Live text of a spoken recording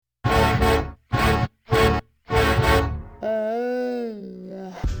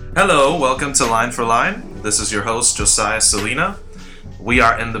Hello, welcome to Line for Line. This is your host, Josiah Salina. We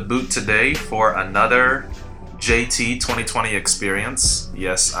are in the booth today for another JT 2020 experience.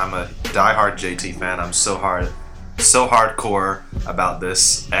 Yes, I'm a diehard JT fan. I'm so hardcore about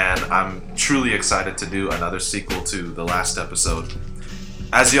this, and I'm truly excited to do another sequel to the last episode.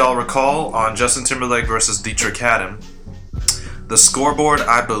 As y'all recall, on Justin Timberlake versus Dietrich Haddon, the scoreboard,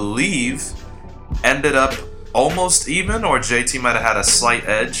 I believe, ended up almost even, or JT might have had a slight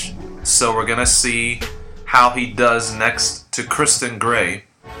edge. So we're gonna see how he does next to Christon Gray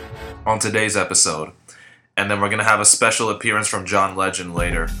on today's episode. And then we're gonna have a special appearance from John Legend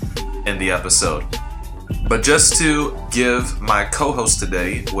later in the episode. But just to give my co-host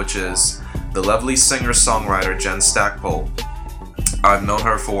today, which is the lovely singer-songwriter Jen Stackpole. I've known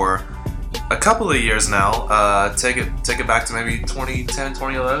her for a couple of years now. Take it back to maybe 2010,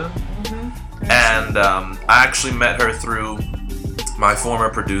 2011. And I actually met her through my former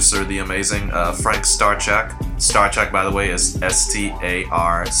producer, the amazing Frank Starchak. Starchak, by the way, is Starchak,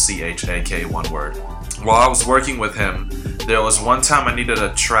 one word. While I was working with him, there was one time I needed a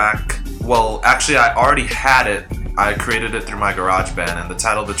track. Well, actually, I already had it. I created it through my GarageBand, and the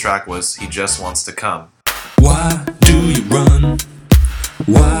title of the track was He Just Wants to Come. Why do you run?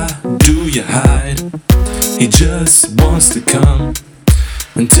 Why do you hide? He just wants to come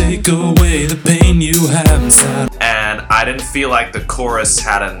and take away the pain you have inside. And I didn't feel like the chorus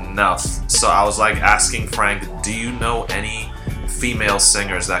had enough, so I was like asking Frank, do you know any female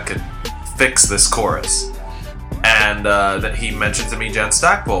singers that could fix this chorus? And that he mentioned to me Jen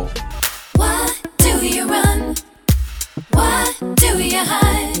Stackpole. Why do you run? Why do you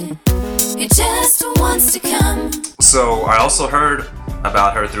hide? He just wants to come. So I also heard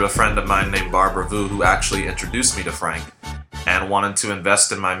about her through a friend of mine named Barbara Vu, who actually introduced me to Frank and wanted to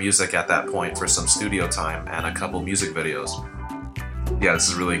invest in my music at that point for some studio time and a couple music videos. Yeah, this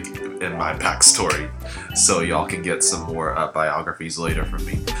is really in my backstory, so y'all can get some more biographies later from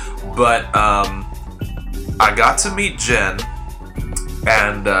me. But I got to meet Jen,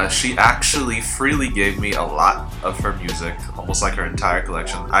 and she actually freely gave me a lot of her music, almost like her entire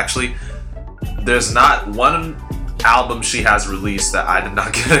collection. Actually, there's not one album she has released that I did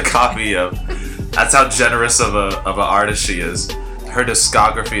not get a copy of. That's how generous of an artist she is. Her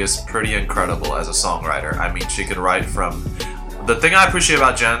discography is pretty incredible as a songwriter. I mean, she could write from... The thing I appreciate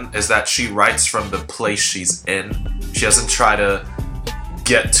about Jen is that she writes from the place she's in. She doesn't try to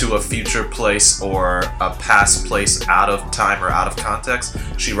get to a future place or a past place out of time or out of context.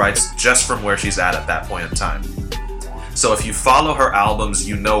 She writes just from where she's at that point in time. So if you follow her albums,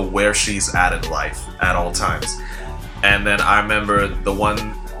 you know where she's at in life at all times. And then I remember the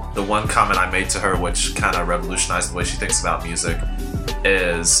one comment I made to her, which kind of revolutionized the way she thinks about music,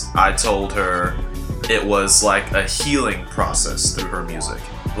 is I told her it was like a healing process through her music.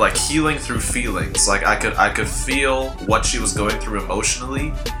 Like healing through feelings. Like I could feel what she was going through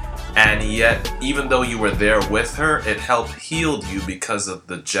emotionally, and yet even though you were there with her, it helped heal you because of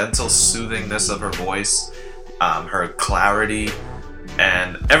the gentle soothingness of her voice, her clarity,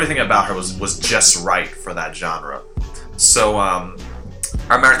 and everything about her was just right for that genre. So I'm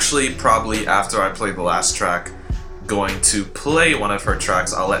actually probably, after I play the last track, going to play one of her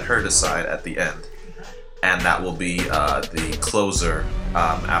tracks. I'll let her decide at the end. And that will be the closer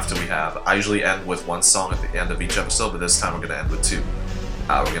after we have... I usually end with one song at the end of each episode, but this time we're going to end with two.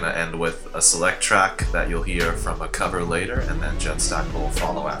 We're going to end with a select track that you'll hear from a cover later, and then Jen Stackpole will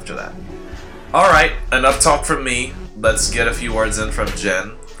follow after that. Alright, enough talk from me. Let's get a few words in from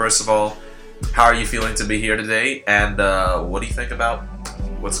Jen. First of all, how are you feeling to be here today, and what do you think about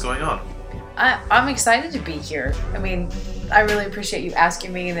what's going on? I'm excited to be here. I mean, I really appreciate you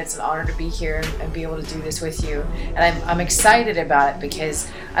asking me, and it's an honor to be here and be able to do this with you. And I'm excited about it because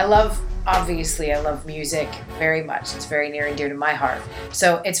obviously I love music very much. It's very near and dear to my heart.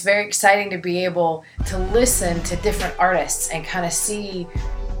 So it's very exciting to be able to listen to different artists and kind of see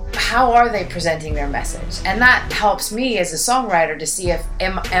how are they presenting their message. And that helps me as a songwriter to see if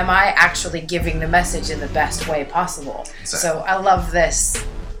am I actually giving the message in the best way possible. Exactly. So I love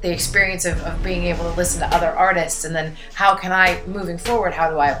the experience of being able to listen to other artists, and then how can I, moving forward, how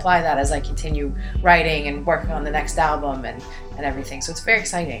do I apply that as I continue writing and working on the next album and everything. So it's very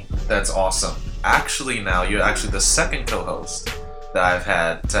exciting. That's awesome. Actually, now you're actually the second co-host that I've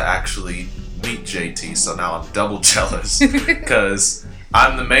had to actually meet JT, so now I'm double jealous because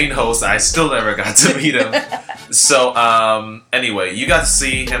I'm the main host. I still never got to meet him. So anyway, you got to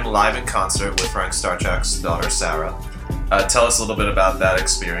see him live in concert with Frank Starchak's daughter, Sarah. Tell us a little bit about that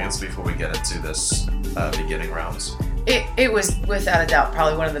experience before we get into this beginning rounds. It was, without a doubt,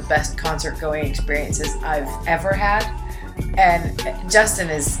 probably one of the best concert-going experiences I've ever had. And Justin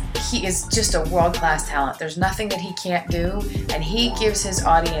is just a world-class talent. There's nothing that he can't do, and he gives his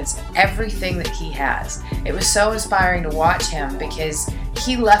audience everything that he has. It was so inspiring to watch him because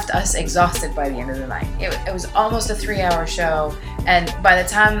he left us exhausted by the end of the night. It was almost a 3-hour show, and by the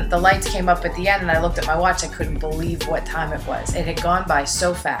time the lights came up at the end and I looked at my watch, I couldn't believe what time it was. It had gone by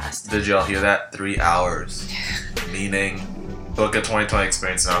so fast. Did y'all hear that? 3 hours. Meaning, book a 2020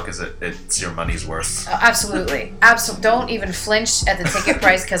 experience now because it's your money's worth. Absolutely. Don't even flinch at the ticket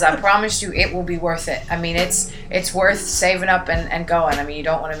price because I promise you it will be worth it. I mean, it's worth saving up and going. I mean, you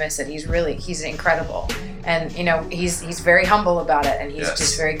don't want to miss it. He's incredible. And, you know, he's very humble about it, and he's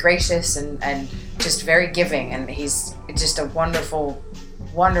just very gracious and just very giving, and he's just a wonderful,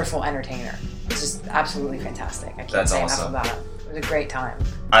 wonderful entertainer. It's just absolutely fantastic. I can't say enough about it. It was a great time.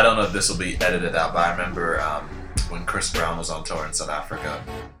 I don't know if this will be edited out, but I remember when Chris Brown was on tour in South Africa,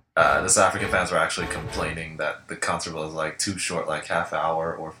 the South African fans were actually complaining that the concert was like too short, like half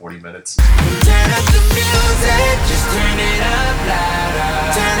hour or 40 minutes. Turn up the music, just turn it up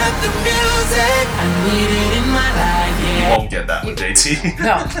louder. Turn up the music, I need it in my life, yeah. You won't get that with JT.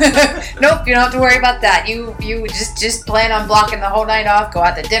 No. Nope, you don't have to worry about that. You just plan on blocking the whole night off, go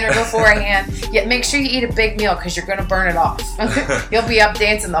out to dinner beforehand. Yet make sure you eat a big meal because you're going to burn it off. You'll be up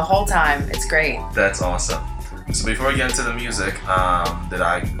dancing the whole time. It's great. That's awesome. So before we get into the music, did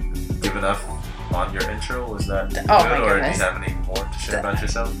I give enough on your intro? Was that good, or do you have any more to share about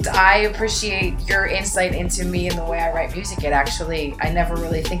yourself? I appreciate your insight into me and the way I write music. I never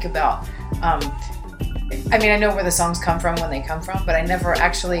really think about, I mean, I know where the songs come from when they come from, but I never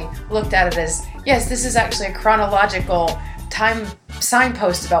actually looked at it as, yes, this is actually a chronological time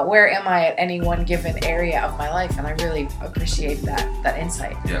signpost about where am I at any one given area of my life, and I really appreciate that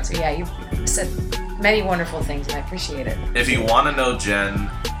insight. Yeah. So yeah, you said many wonderful things, and I appreciate it. If you want to know Jen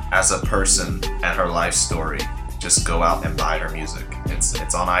as a person and her life story, just go out and buy her music.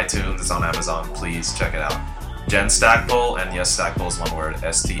 It's on iTunes, it's on Amazon. Please check it out. Jen Stackpole, and yes, Stackpole is one word,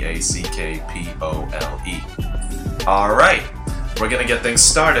 Stackpole. All right, we're gonna get things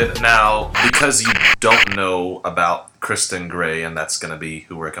started now. Because you don't know about Christon Gray, and that's gonna be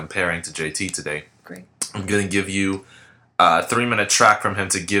who we're comparing to JT today. Great. I'm gonna give you a 3-minute track from him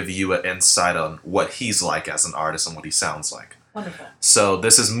to give you an insight on what he's like as an artist and what he sounds like. Wonderful. So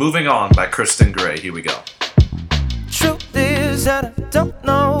this is Moving On by Christon Gray. Here we go. Truth is that I don't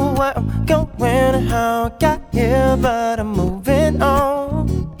know where I'm going and how I got here, but I'm moving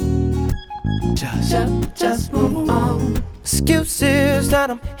on. Just move on. Excuses that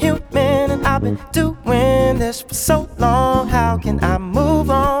I'm human and I've been doing this for so long. How can I move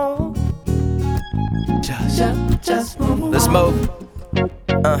on? Just move on. Let's move.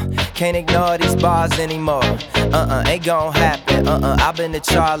 Can't ignore these bars anymore. Ain't gon' happen. I've been to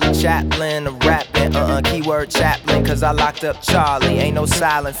Charlie Chaplin, rapping. Keyword Chaplin, cause I locked up Charlie. Ain't no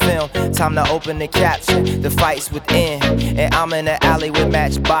silent film. Time to open the caption. The fight's within, and I'm in the alley with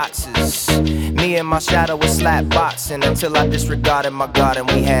matchboxes. Me and my shadow was slap boxing until I disregarded my guard and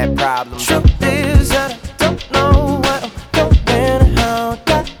we had problems. Truth is that I don't know where I'm going and how I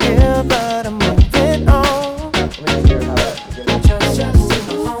got here, but I'm moving on.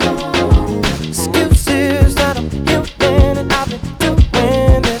 Excuses that I'm human and I've been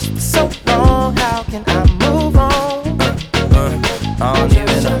doing this for so long. How can I move on? I don't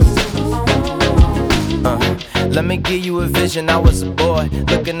even know. Let me give you a vision. I was a boy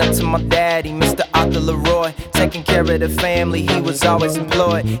looking up to my daddy, Mr. Arthur Leroy, taking care of the family. He was always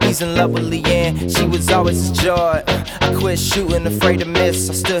employed. He's in love with Leanne. She was always his joy. I quit shooting, afraid to miss.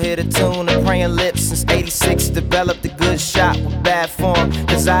 I still hear the tune of praying lips since '86. Developed a good shot with bad form,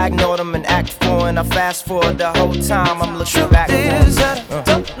 cause I ignored him and act foreign. I fast forward the whole time. I'm looking back. I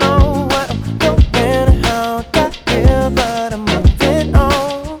don't know where I'm going and how I got here, but I'm moving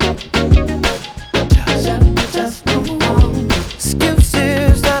on. Just move on.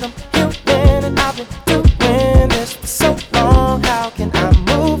 Excuses that I'm human and I've been doing this for so long. How can I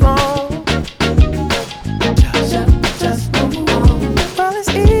move on? Just move on. Well, it's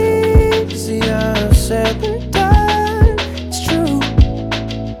easier said than done. It's true.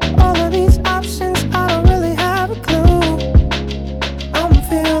 All of these options, I don't really have a clue. I'm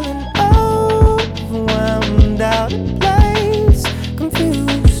feeling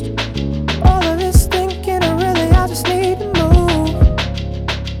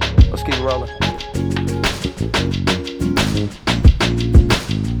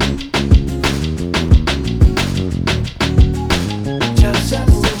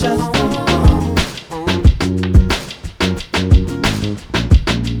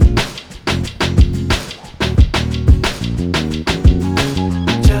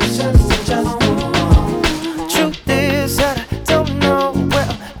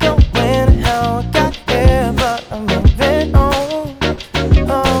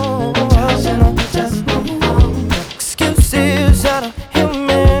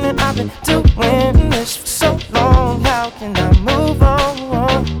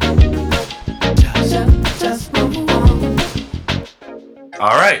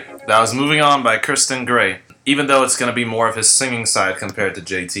That was Moving On by Christon Gray. Even though it's going to be more of his singing side compared to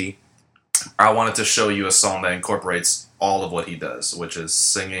JT, I wanted to show you a song that incorporates all of what he does, which is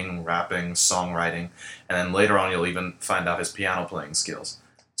singing, rapping, songwriting, and then later on you'll even find out his piano playing skills.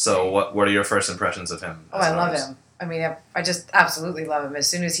 So what are your first impressions of him? Oh, I love him. I mean, I just absolutely love him. As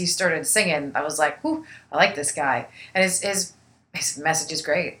soon as he started singing, I was like, "Whoo, I like this guy." And his message is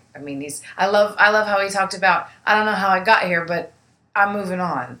great. I mean, I love how he talked about, I don't know how I got here, but I'm moving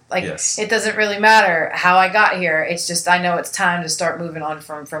on. Like, yes. It doesn't really matter how I got here. It's just I know it's time to start moving on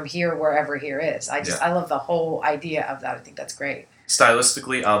from here, wherever here is. I love the whole idea of that. I think that's great.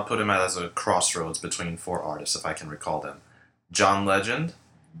 Stylistically, I'll put him as a crossroads between 4 artists, if I can recall them. John Legend,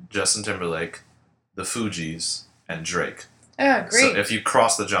 Justin Timberlake, the Fugees, and Drake. Yeah, great. So if you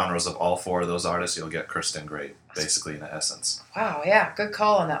cross the genres of all 4 of those artists, you'll get Christon Gray, basically, in essence. Wow, yeah, good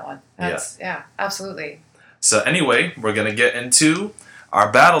call on that one. Yeah, absolutely. So anyway, we're going to get into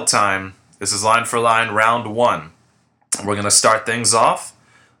our battle time. This is line for line, round 1. We're going to start things off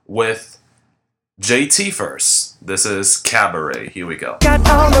with JT first. This is Cabaret. Here we go. Got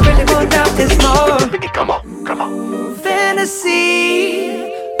all I really want now is more. Come on.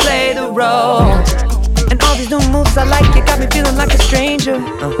 Fantasy, play the role. And all these new moves I like, you got me feeling like a stranger.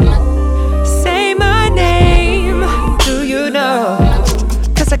 Say my name, do you know?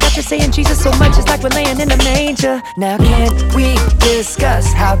 I got you saying Jesus so much, it's like we're laying in a manger. Now can't we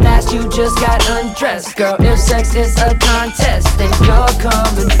discuss how fast you just got undressed? Girl, if sex is a contest, then you're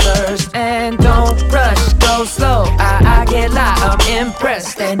coming first. And don't rush, go slow, I can't lie, I'm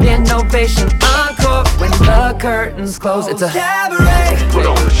impressed. And innovation encore when the curtains close. It's a cabaret. Put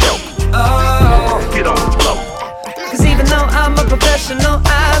on the show. Oh, Get on the floor. Cause even though I'm a professional,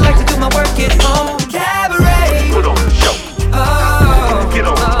 I like to do my work at home. Cabaret. Put on the show. Oh, Get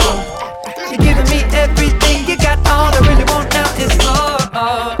on the floor. you're giving me everything, you got all I really want now is more.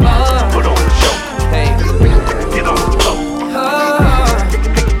 Put on the show. Hey. Get on the floor. Oh,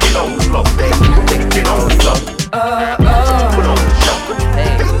 Get on the floor. Get on the floor. Put on the show.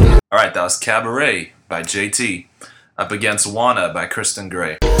 hey. Alright, that was Cabaret by JT. Up against Wanna by Christon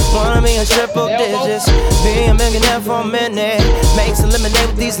Gray. Wanna be in triple digits, be a millionaire for a minute. Make some lemonade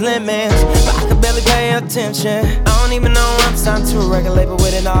with these lemons, but I can barely pay attention. I don't even know I'm signed to a record label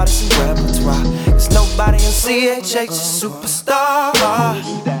with an artist and repertoire. Cause nobody in CHH is a superstar.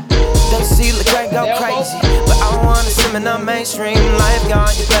 Don't see look like go crazy, but I wanna swim in the mainstream. Life gone,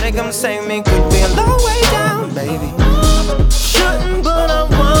 you better come save me. Could be a long way down, baby. Shouldn't, but I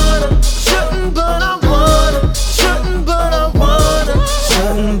wanna. Shouldn't, but I wanna. Shouldn't, but I wanna.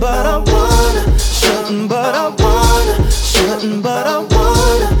 Shouldn't, but I wanna. Shouldn't, but I wanna. Shouldn't, but I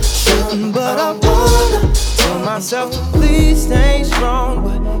wanna. Shouldn't, but I wanna. Tell myself to please stay strong,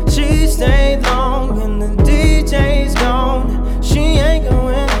 but she stayed long and the DJ's gone. She ain't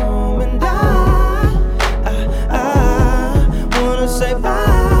going home, and I wanna say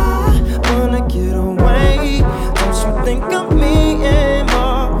bye, wanna get away. Don't you think of me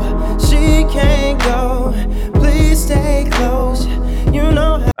anymore? She can't go. Please stay close. You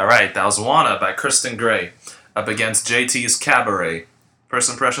know how. Alright, that was Wanna by Christon Gray. Up against JT's Cabaret. First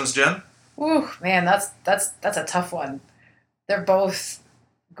impressions, Jen? Ooh, man, that's a tough one. They're both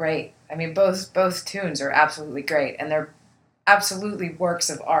great. I mean, both tunes are absolutely great, and they're absolutely works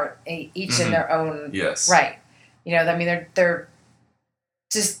of art, each in their own right. You know, I mean, they're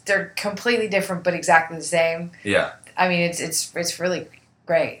completely different, but exactly the same. Yeah. I mean, it's really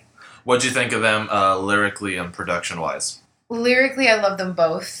great. What'd you think of them lyrically and production-wise? Lyrically, I love them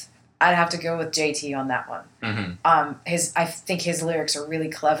both. I'd have to go with JT on that one. Mm-hmm. I think his lyrics are really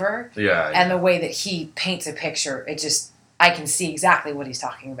clever. Yeah. And the way that he paints a picture, I can see exactly what he's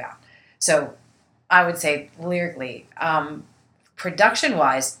talking about. So I would say lyrically.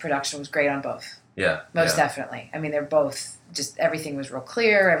 Production-wise, production was great on both. Yeah. Most definitely. I mean, they're both just, everything was real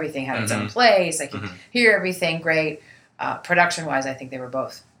clear. Everything had its own place. I could hear everything great. Production-wise, I think they were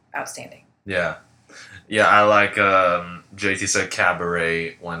both outstanding. Yeah. Yeah, I like JT said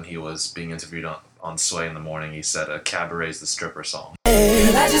Cabaret when he was being interviewed on Sway in the Morning. He said Cabaret's the stripper song.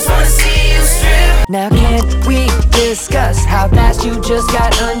 I just wanna see you strip. Now can't we discuss how fast you just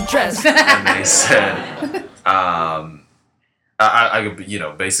got undressed? And they said,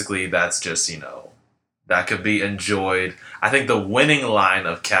 basically that's just, that could be enjoyed. I think the winning line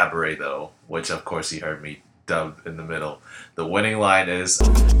of Cabaret, though, which of course he heard me dub in the middle, the winning line is,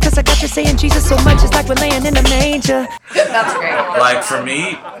 Cause I got you saying Jesus so much, it's like we're laying in a manger. That's great. like for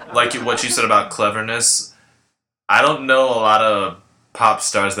me, like what you said about cleverness, I don't know a lot of pop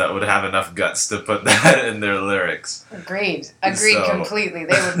stars that would have enough guts to put that in their lyrics. Agreed So- completely.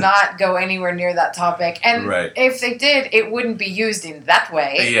 They would not go anywhere near that topic, and Right. if they did, it wouldn't be used in that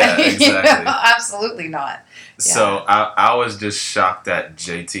way. Yeah, You know, exactly. absolutely not. So I was just shocked at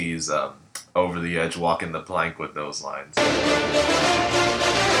JT's over the edge walking the plank with those lines.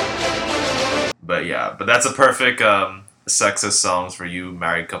 But yeah, but that's a perfect sexist songs for you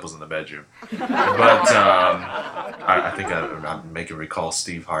married couples in the bedroom. But I think I'm making recall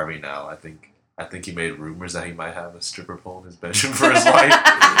Steve Harvey now. I think he made rumors that he might have a stripper pole in his bedroom for his wife.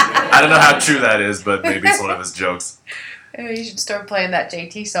 I don't know how true that is, but maybe it's one of his jokes. You should start playing that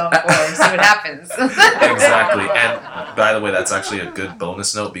JT song for him and see what happens. Exactly. And by the way, that's actually a good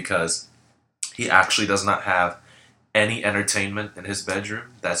bonus note because he actually does not have any entertainment in his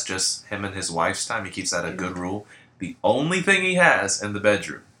bedroom. That's just him and his wife's time. He keeps that a good rule. The only thing he has in the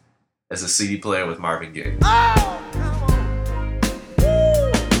bedroom is a CD player with Marvin Gaye.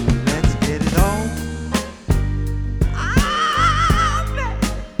 Let's get it on.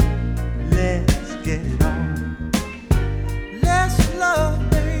 Let's get it on. Let's love,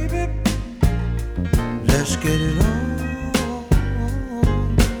 baby. Let's get it on.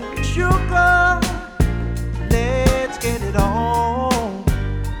 Sugar, let's get it on.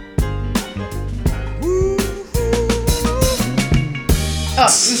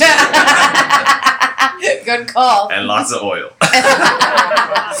 Good call. And lots of oil.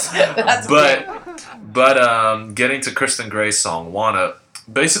 That's great. But getting to Christon Gray's song, Wanna,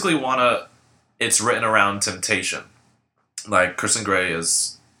 it's written around temptation. Like, Christon Gray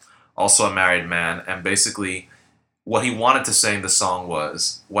is also a married man, and basically what he wanted to say in the song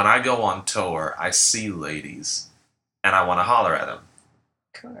was, when I go on tour, I see ladies, and I want to holler at them.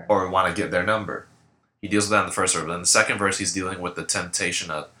 Cool. Or want to get their number. He deals with that in the first verse. But in the second verse, he's dealing with the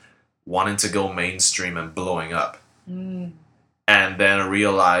temptation of wanting to go mainstream and blowing up. And then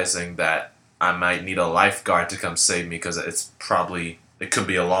realizing that I might need a lifeguard to come save me because it could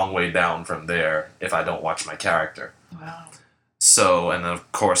be a long way down from there if I don't watch my character. Wow. So, and then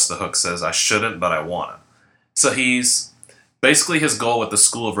of course the hook says, I shouldn't, but I wanna. So he's, basically his goal with the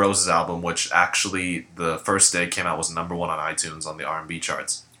School of Roses album, which actually the first day it came out was #1 on iTunes on the R&B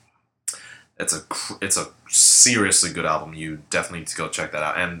charts. It's a seriously good album. You definitely need to go check that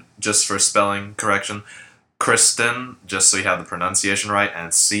out. And just for spelling correction, Christon, just so you have the pronunciation right,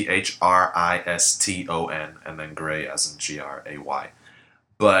 and Christon, and then Gray as in Gray.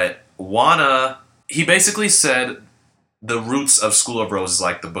 But Wanna, he basically said the roots of School of Roses,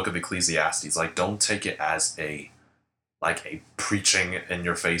 like the Book of Ecclesiastes, like don't take it as a preaching in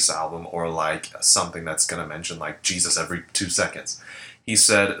your face album or like something that's gonna mention like Jesus every 2 seconds. He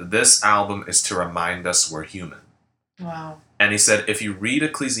said, this album is to remind us we're human. Wow. And he said, if you read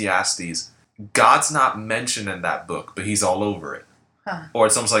Ecclesiastes, God's not mentioned in that book, but he's all over it. Huh. Or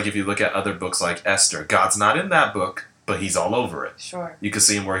it's almost like if you look at other books like Esther, God's not in that book, but he's all over it. Sure. You can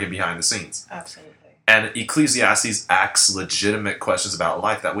see him working behind the scenes. Absolutely. And Ecclesiastes asks legitimate questions about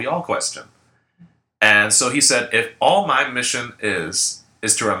life that we all question. And so he said, if all my mission is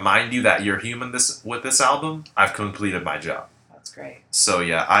to remind you that you're human with this album, I've completed my job. That's great. So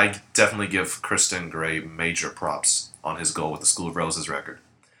yeah, I definitely give Christon Gray major props on his goal with the School of Roses record.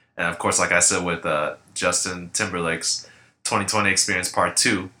 And of course, like I said with Justin Timberlake's 2020 Experience Part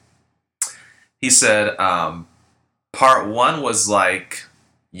 2, he said Part 1 was like,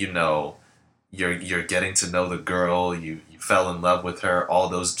 you're getting to know the girl, you fell in love with her, all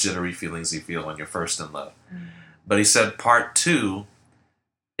those jittery feelings you feel when you're first in love. But he said Part 2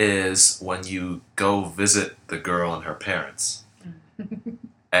 is when you go visit the girl and her parents.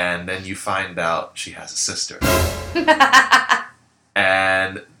 And then you find out she has a sister.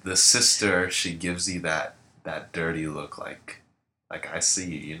 And the sister, she gives you that dirty look like I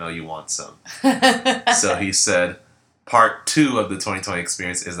see you, you want some. So he said Part 2 of the 2020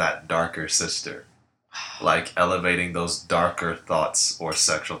 Experience is that darker sister. Like elevating those darker thoughts or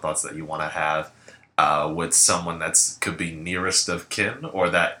sexual thoughts that you want to have with someone that's could be nearest of kin or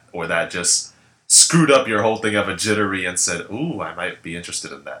that just screwed up your whole thing of a jittery and said, ooh, I might be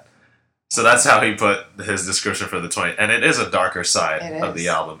interested in that. So that's how he put his description for the 20, and it is a darker side of the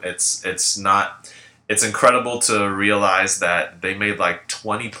album. It's incredible to realize that they made like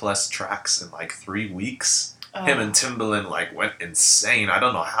 20 plus tracks in like 3 weeks. Oh. Him and Timberlake went insane. I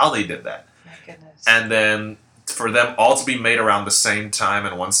don't know how they did that. My goodness. And then for them all to be made around the same time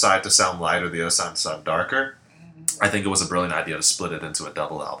and one side to sound lighter, the other side to sound darker, I think it was a brilliant idea to split it into a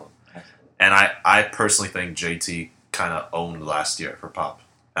double album. And I personally think JT kind of owned last year for pop.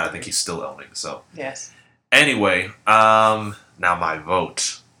 And I think he's still owning. So yes.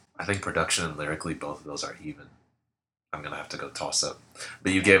 I'm gonna have to go toss up.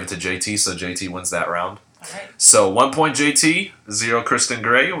 But you gave it to JT, so JT wins that round. All right. So 1 point JT, 0 Christon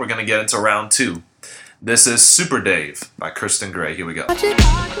Gray. We're gonna get into round 2. This is Super Dave by Christon Gray. Here we go.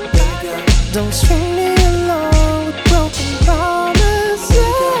 Don't string me along with broken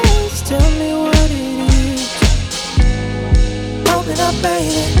promises. Tell me what it is. Open up,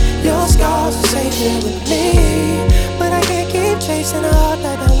 baby. Your scars are safe here with me, but I can't keep chasing a heart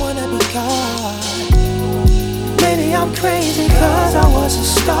that I wanna be caught. Maybe I'm crazy, cause I wasn't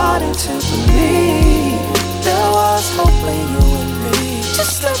starting to believe there was hope when you and me.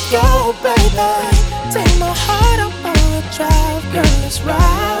 Just let go, baby. Take my heart up on a drive, girl, it's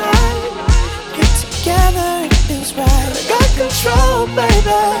right. Get together, it feels right. I got control,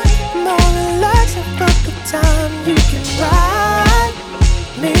 baby. More relaxing for the time you can ride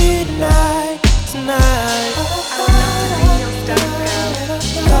me tonight.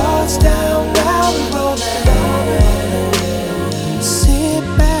 Cards down, now we rollin'. Sit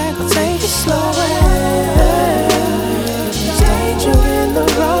back, I'll take it slow. There's danger in the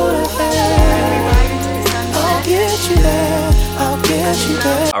road ahead. I'll get you there, I'll get you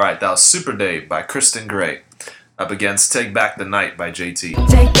there. All right, that was Super Dave by Christon Gray. Up against Take Back the Night by JT.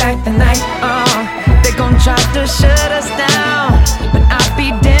 Take back the night, they gon' try to shut us down, but I'll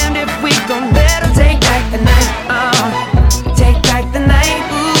be damned if we gon' let them take back the night, take back the night,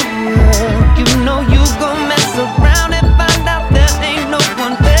 ooh, you know you gon' mess around and find out there ain't no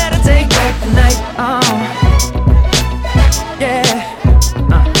one better. Take back the night, yeah,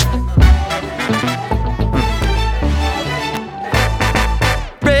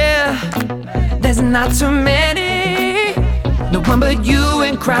 real, there's not too many. No one but you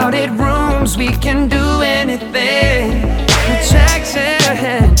in crowded rooms, we can do anything.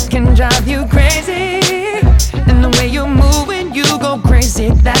 Attraction can drive you crazy, and the way you're moving, you go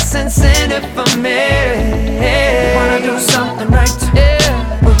crazy. That's incentive for me. Wanna do something right,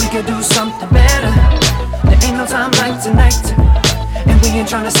 yeah, but we could do something better. There ain't no time like tonight, and we ain't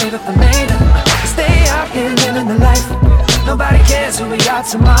tryna save it for later. Stay out here living the life. Nobody cares who we are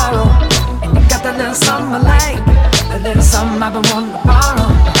tomorrow. And you got that little something I like, a little something I've been wanting to borrow.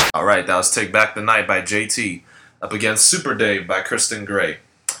 All right, that was Take Back the Night by JT. Up against Super Dave by Christon Gray.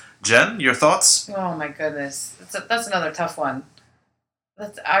 Jen, your thoughts? Oh my goodness, that's another tough one.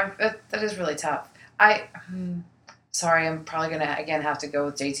 That is really tough. Sorry, I'm probably gonna again have to go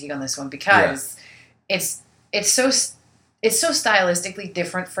with JT on this one because it's so stylistically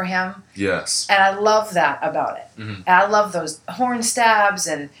different for him. Yes. And I love that about it. Mm-hmm. And I love those horn stabs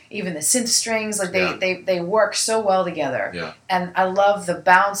and even the synth strings. Like they work so well together. Yeah. And I love the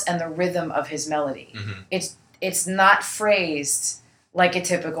bounce and the rhythm of his melody. Mm-hmm. It's not phrased like a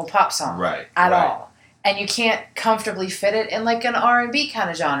typical pop song at all. And you can't comfortably fit it in like an R&B kind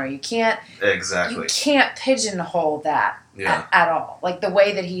of genre. You can't pigeonhole that at all. Like the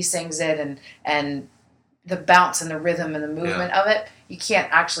way that he sings it and the bounce and the rhythm and the movement of it, you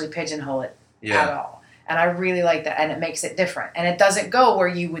can't actually pigeonhole it at all. And I really like that, and it makes it different. And it doesn't go where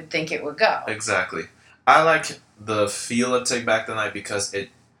you would think it would go. Exactly. I like the feel of Take Back the Night because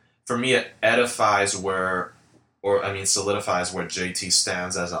for me, it solidifies where JT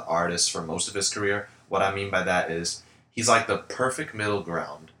stands as an artist for most of his career. What I mean by that is he's like the perfect middle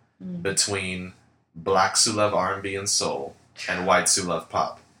ground between blacks who love R&B and soul and whites who love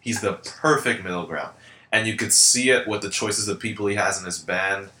pop. He's the perfect middle ground. And you could see it with the choices of people he has in his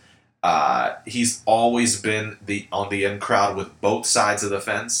band. He's always been on the in crowd with both sides of the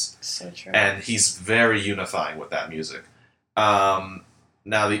fence. So true. And he's very unifying with that music. Now,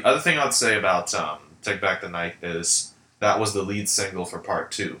 the other thing I'd say about Take Back the Night is that was the lead single for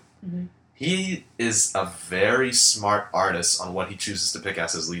part 2. Mm-hmm. He is a very smart artist on what he chooses to pick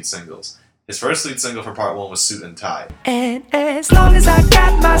as his lead singles. His first lead single for part 1 was Suit and Tie. And as long as I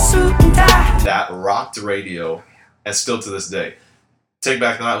got my suit and tie. That rocked radio, and still to this day. Take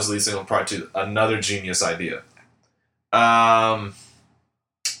Back the Night was the lead single for part 2. Another genius idea. Christon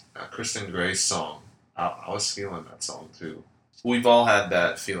Gray's song. I was feeling that song too. We've all had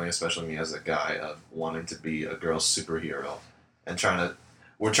that feeling, especially me as a guy, of wanting to be a girl's superhero. And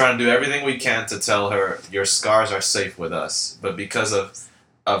we're trying to do everything we can to tell her, your scars are safe with us. But because of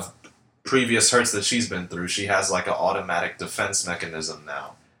previous hurts that she's been through, she has like an automatic defense mechanism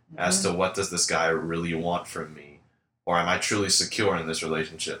now as to what does this guy really want from me, or am I truly secure in this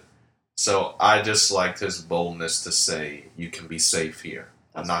relationship? So I just liked his boldness to say, you can be safe here.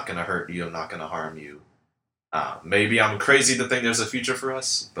 I'm not going to hurt you. I'm not going to harm you. Maybe I'm crazy to think there's a future for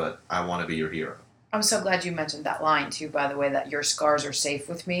us, but I want to be your hero. I'm so glad you mentioned that line too, by the way, that your scars are safe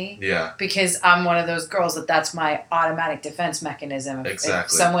with me. Yeah. Because I'm one of those girls that's my automatic defense mechanism. If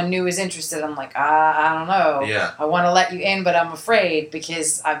someone new is interested, I'm like, I don't know. Yeah. I want to let you in, but I'm afraid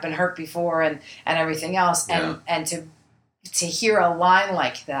because I've been hurt before and everything else. And to hear a line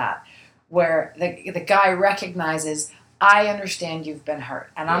like that where the guy recognizes, I understand you've been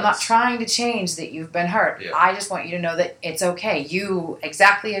hurt, and I'm not trying to change that you've been hurt. Yeah. I just want you to know that it's okay. You,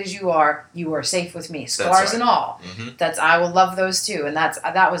 exactly as you are safe with me, scars and all. Mm-hmm. I will love those too, and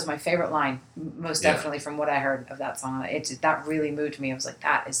that was my favorite line, most definitely from what I heard of that song. That really moved me. I was like,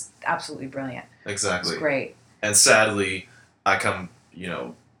 that is absolutely brilliant. Exactly. It's great. And sadly, I come,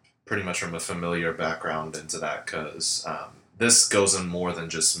 pretty much from a familiar background into that because this goes in more than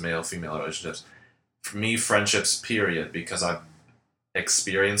just male-female relationships. For me, friendships, period, because I've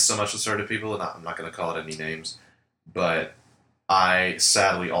experienced so much with certain people, and I'm not going to call it any names, but I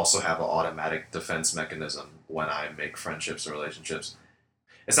sadly also have an automatic defense mechanism when I make friendships or relationships.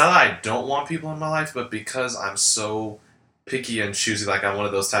 It's not that I don't want people in my life, but because I'm so picky and choosy, like I'm one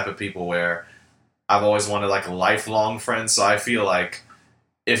of those type of people where I've always wanted like lifelong friends, so I feel like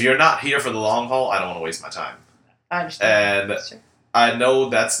if you're not here for the long haul, I don't want to waste my time. I understand. And I know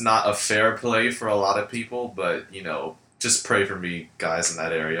that's not a fair play for a lot of people, but, just pray for me, guys, in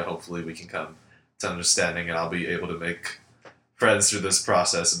that area. Hopefully we can come to understanding and I'll be able to make friends through this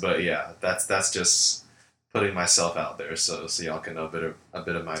process. But yeah, that's just putting myself out there so y'all can know a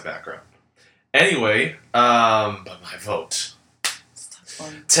bit of my background. Anyway, but my vote.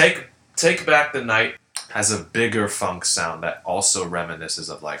 Take Back the Night has a bigger funk sound that also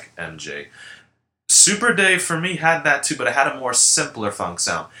reminisces of like MJ. Super Dave for me had that too, but it had a more simpler funk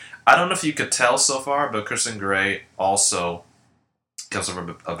sound. I don't know if you could tell so far, but Christon Gray also comes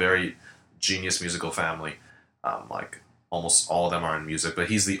from a very genius musical family. Like almost all of them are in music, but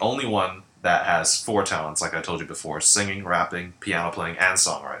he's the only one that has 4 talents, like I told you before: singing, rapping, piano playing, and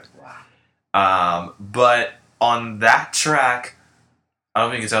songwriting. Wow. But on that track, I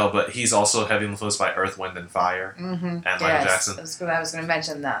don't think you can tell, but he's also heavily influenced by Earth, Wind, and Fire and Michael Jackson. I was going to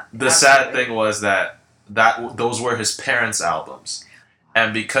mention that. The sad thing was that those were his parents' albums.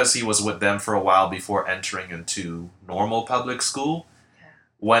 And because he was with them for a while before entering into normal public school,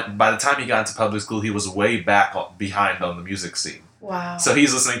 by the time he got into public school, he was way behind on the music scene. Wow. So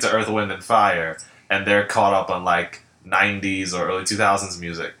he's listening to Earth, Wind, and Fire, and they're caught up on like 90s or early 2000s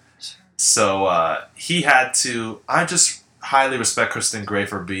music. Sure. So he had to... I just highly respect Christon Gray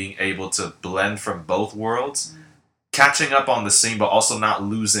for being able to blend from both worlds, catching up on the scene, but also not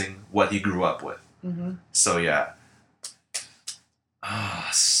losing what he grew up with. Mm-hmm. So yeah.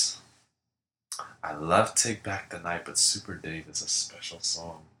 I love Take Back the Night, but Super Dave is a special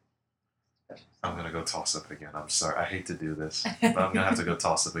song. I'm going to go toss up again. I'm sorry. I hate to do this, but I'm going to have to go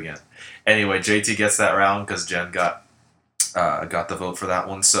toss up again. Anyway, JT gets that round because Jen got the vote for that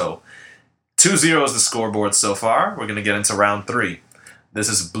one. So 2-0 is the scoreboard so far. We're going to get into round 3. This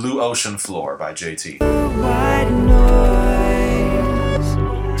is Blue Ocean Floor by JT. White noise,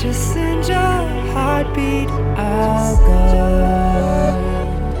 just send your heartbeat. I'll go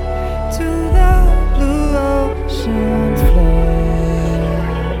to the blue ocean floor,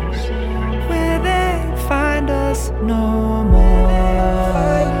 where they find us no more.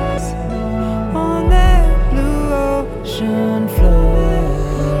 On that blue ocean floor.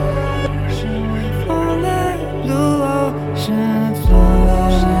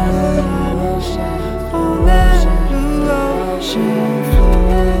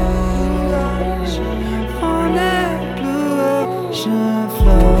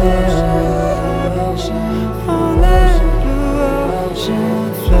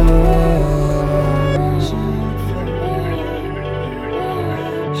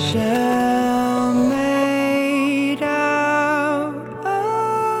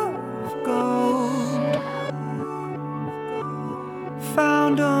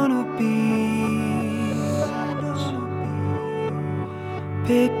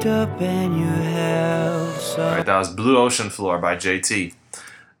 And you held so. Alright, that was Blue Ocean Floor by JT.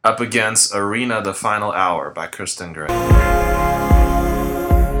 Up against Arena The Final Hour by Christon Gray.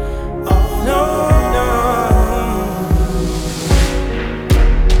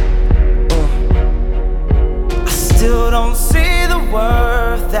 I still don't see the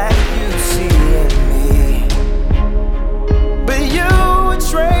worth that you see in me, but you would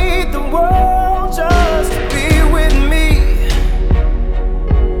trade the world just to be with me.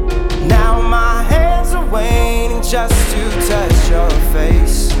 Now my hands are waiting just to touch your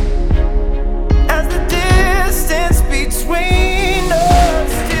face, as the distance between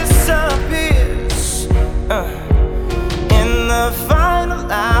us disappears. In the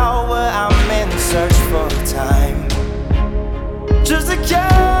final hour, I'm in search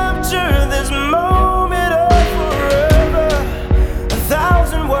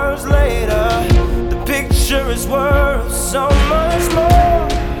so much more.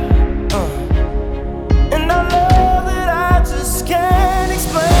 And I love that I just can't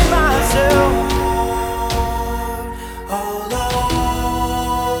explain myself. Oh Lord,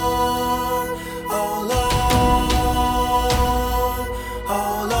 oh Lord,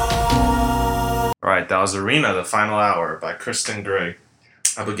 oh Lord. Alright, that was Arena, The Final Hour by Christon Gray,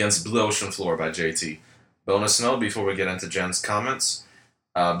 up against Blue Ocean Floor by JT. Bonus note before we get into Jen's comments.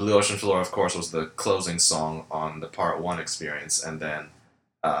 Blue Ocean Floor, of course, was the closing song on the Part 1 experience, and then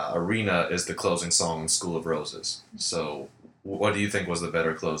Arena is the closing song on School of Roses. So, what do you think was the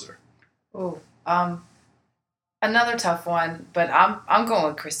better closer? Oh, another tough one, but I'm going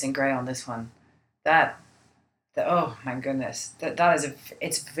with Christon Gray on this one. Oh my goodness,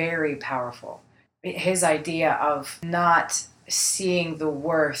 it's very powerful. His idea of not seeing the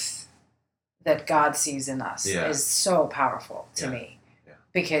worth that God sees in us is so powerful to me.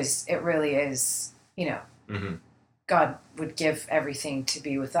 Because it really is, God would give everything to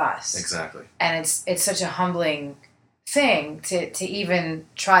be with us. Exactly. And it's such a humbling thing to even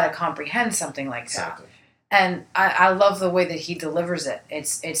try to comprehend something like exactly. that. And I love the way that he delivers it.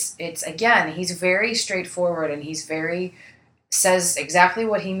 It's again, he's very straightforward and says exactly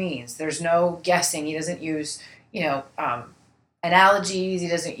what he means. There's no guessing. He doesn't use, analogies. He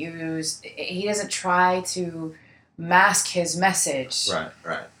doesn't try to mask his message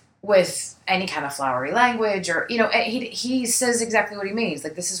right with any kind of flowery language or he says exactly what he means.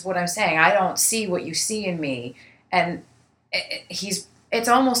 Like, this is what I'm saying. I don't see what you see in me, and it's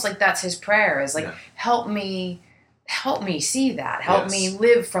almost like that's his prayer, is like, help me see that, help me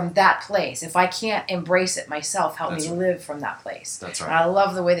live from that place. If I can't embrace it myself, help me live from that place. That's right. And I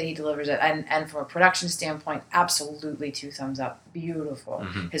love the way that he delivers it, and from a production standpoint, absolutely 2 thumbs up. Beautiful.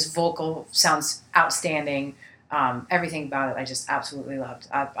 His vocal sounds outstanding. Everything about it, I just absolutely loved.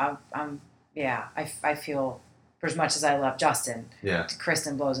 I feel, for as much as I love Justin,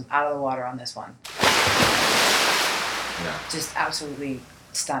 Christon blows him out of the water on this one. Yeah. Just absolutely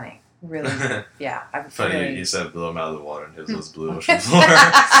stunning. Really, yeah. Funny you said blow him out of the water, and his was Blue Ocean Floor.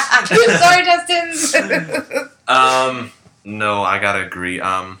 Sorry, Justin. No, I gotta agree.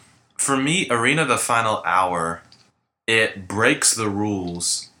 For me, Arena, The Final Hour, it breaks the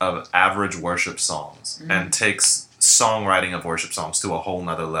rules of average worship songs and takes songwriting of worship songs to a whole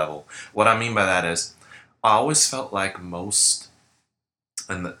nother level. What I mean by that is, I always felt like most,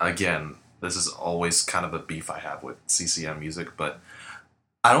 and again, this is always kind of a beef I have with CCM music, but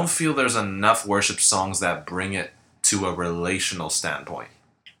I don't feel there's enough worship songs that bring it to a relational standpoint.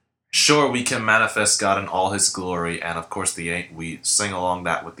 Sure, we can manifest God in all His glory, and of course we sing along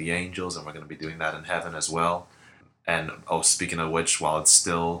that with the angels, and we're going to be doing that in heaven as well. And, speaking of which, while it's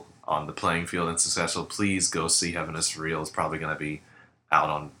still on the playing field and successful, please go see Heaven is Real. It's probably going to be out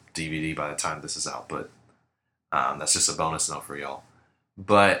on DVD by the time this is out, but that's just a bonus note for y'all.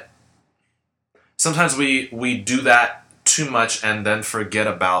 But sometimes we do that too much and then forget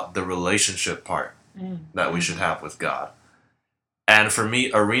about the relationship part that we should have with God. And for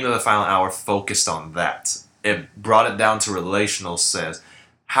me, Arena, The Final Hour focused on that. It brought it down to relational, says,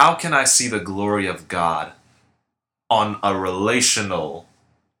 how can I see the glory of God on a relational,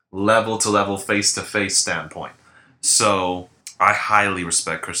 level-to-level, face-to-face standpoint? So I highly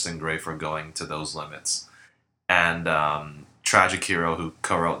respect Christon Gray for going to those limits. And Tragic Hero, who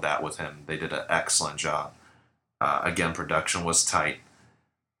co-wrote that with him, they did an excellent job. Again, production was tight.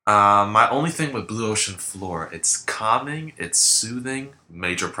 My only thing with Blue Ocean Floor, it's calming, it's soothing.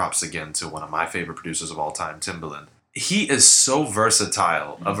 Major props again to one of my favorite producers of all time, Timberlake. He is so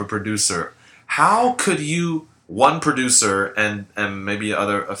versatile of a producer. How could you, one producer and maybe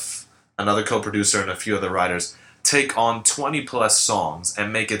another co-producer and a few other writers, take on 20 plus songs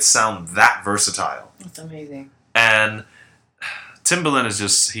and make it sound that versatile? That's amazing. And Timberlake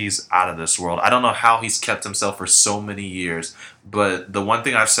is he's out of this world. I don't know how he's kept himself for so many years, but the one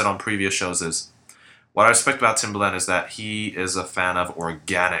thing I've said on previous shows is, what I respect about Timberlake is that he is a fan of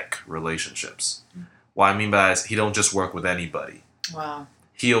organic relationships. What I mean by that is he don't just work with anybody. Wow.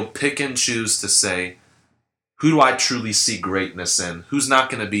 He'll pick and choose to say, who do I truly see greatness in? Who's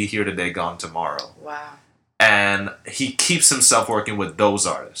not going to be here today, gone tomorrow? Wow. And he keeps himself working with those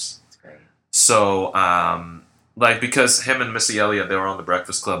artists. That's great. So, because him and Missy Elliott, they were on the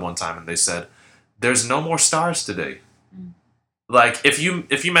Breakfast Club one time and they said, there's no more stars today. Like, if you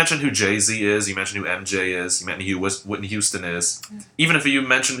mention who Jay-Z is, you mention who MJ is, you mention who Whitney Houston is, even if you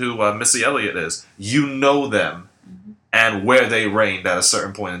mention who Missy Elliott is, you know them and where they reigned at a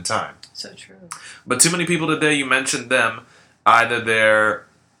certain point in time. So true. But too many people today, you mention them, either they're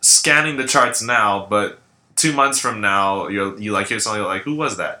scanning the charts now, but 2 months from now, you hear something like, who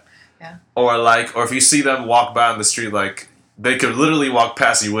was that? Yeah. Or if you see them walk by on the street, like, they could literally walk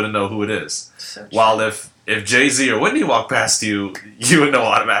past you wouldn't know who it is. So true. While if Jay-Z or Whitney walked past you, you would know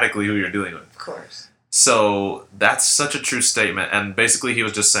automatically who you're dealing with. Of course. So that's such a true statement. And basically he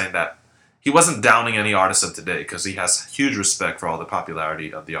was just saying that he wasn't downing any artist of today because he has huge respect for all the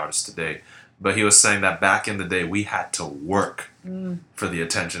popularity of the artists today. But he was saying that back in the day, we had to work for the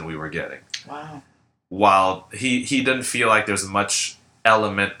attention we were getting. Wow. While he didn't feel like there's much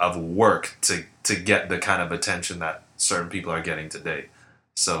element of work to get the kind of attention that certain people are getting today.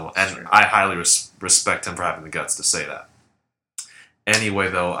 So, and I highly respect him for having the guts to say that. Anyway,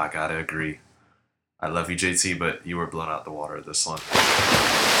 though, I gotta agree. I love you, JT, but you were blown out the water this one.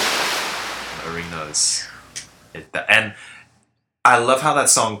 The arena is... And I love how that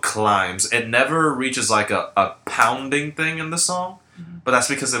song climbs. It never reaches like a pounding thing in the song, but that's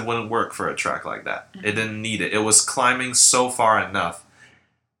because it wouldn't work for a track like that. It didn't need it. It was climbing so far enough.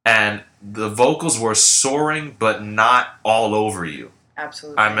 And the vocals were soaring, but not all over you.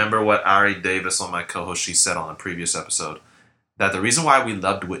 Absolutely. I remember what Ari Davis, one of my co-hosts, she said on a previous episode, that the reason why we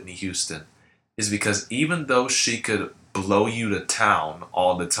loved Whitney Houston is because even though she could blow you to town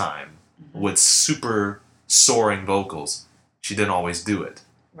all the time with super soaring vocals, she didn't always do it.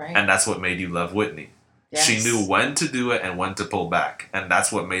 Right. And that's what made you love Whitney. Yes. She knew when to do it and when to pull back. And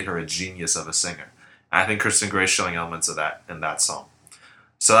that's what made her a genius of a singer. And I think Christon Gray's showing elements of that in that song.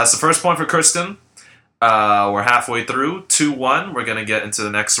 So that's the first point for Christon. We're halfway through. 2-1. We're going to get into the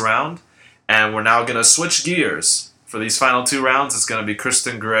next round. And we're now going to switch gears. For these final 2 rounds, it's going to be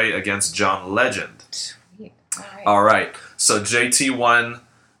Christon Gray against John Legend. Sweet. All right. So JT won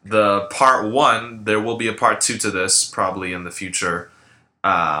the part 1. There will be a part 2 to this, probably in the future,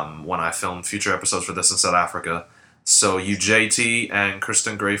 when I film future episodes for this in South Africa. So you JT and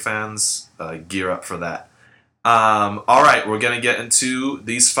Christon Gray fans, gear up for that. All right, we're going to get into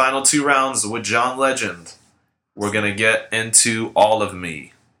these final 2 rounds with John Legend. We're going to get into All of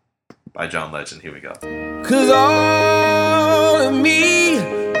Me by John Legend. Here we go. 'Cause all of me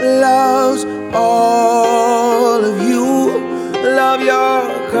loves all of you. Love your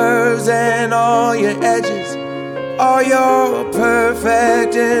curves and all your edges, all your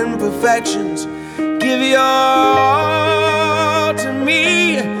perfect imperfections. Give your all to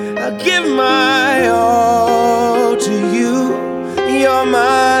me, I'll give my all to you. You're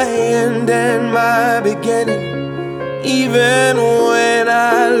my end and my beginning. Even when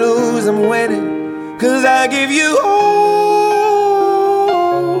I lose, I'm winning. 'Cause I give you all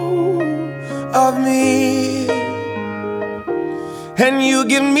of me, and you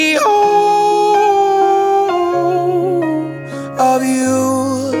give me all of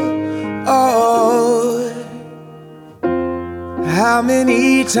you. Oh, how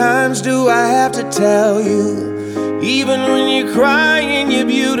many times do I have to tell you? Even when you're crying, you're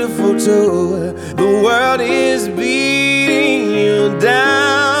beautiful too. The world is beating you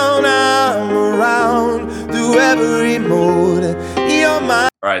down. I'm around through every mood. You're my...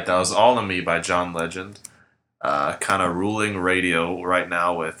 All right, that was All of Me by John Legend. Kind of ruling radio right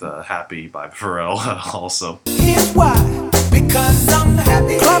now with Happy by Pharrell also. Here's why. Because I'm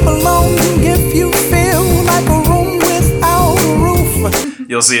happy. Clap along if you feel like a room without a roof.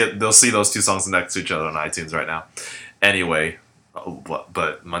 You'll see it. They'll see those 2 songs next to each other on iTunes right now. Anyway,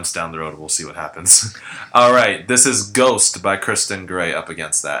 but months down the road, we'll see what happens. All right, this is Ghost by Christon Gray up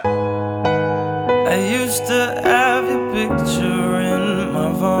against that. I used to have your picture in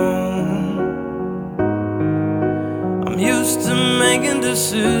my phone. I'm used to making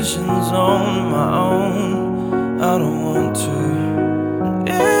decisions on my own. I don't want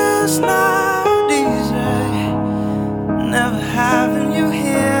to. It's not easy never having you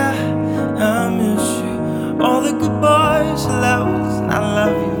here. I miss you. All the goodbyes, loves, and I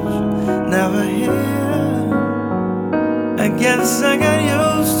love you. Never here. I guess I got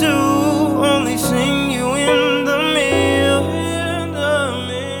used to only seeing you in the mirror.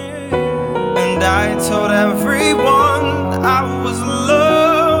 And I told everyone I was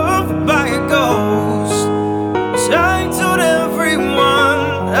loved by a ghost. So I told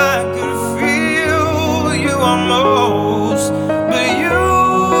everyone I could feel you almost, but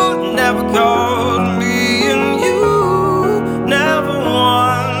you never called me, and you never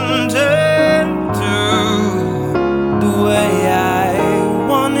wanted to the way I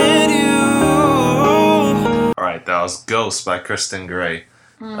wanted you. All right, that was Ghost by Christon Gray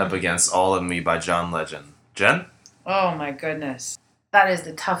up against All of Me by John Legend. Jen? Oh my goodness. That is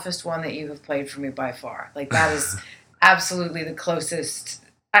the toughest one that you have played for me by far. Like, that is absolutely the closest.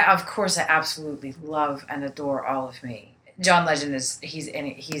 Of course, I absolutely love and adore All of Me. John Legend he's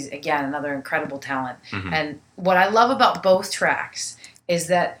again another incredible talent. And what I love about both tracks is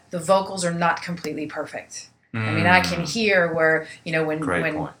that the vocals are not completely perfect. I mean, I can hear where,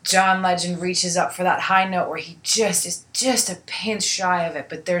 when John Legend reaches up for that high note where he just is just a pinch shy of it,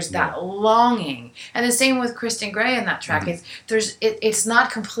 but there's that longing. And the same with Christon Gray in that track. It's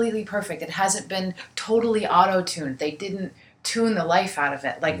not completely perfect. It hasn't been totally auto-tuned. They didn't tune the life out of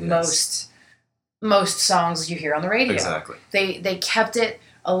it like most songs you hear on the radio. Exactly. They kept it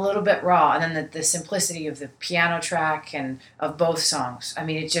a little bit raw, and then the simplicity of the piano track and of both songs. I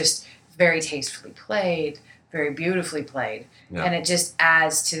mean, it just very tastefully played, very beautifully played, and it just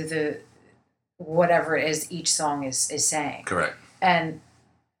adds to the whatever it is each song is saying. Correct. And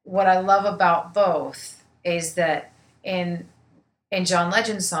what I love about both is that in John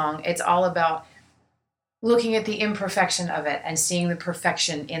Legend's song, it's all about looking at the imperfection of it and seeing the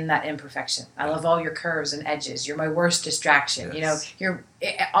perfection in that imperfection. I love all your curves and edges. You're my worst distraction. Yes. You're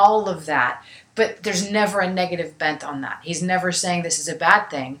all of that. But there's never a negative bent on that. He's never saying this is a bad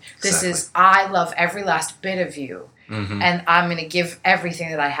thing. This is, I love every last bit of you, and I'm going to give everything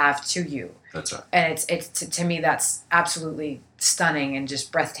that I have to you. That's right. And it's to me, that's absolutely stunning and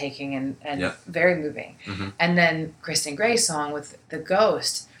just breathtaking and very moving. And then Christon Gray's song with the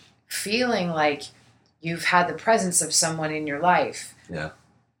ghost, feeling like you've had the presence of someone in your life,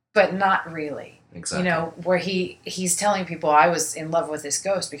 but not really. Exactly. Where he's telling people, I was in love with this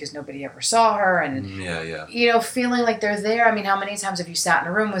ghost because nobody ever saw her, and feeling like they're there. I mean, how many times have you sat in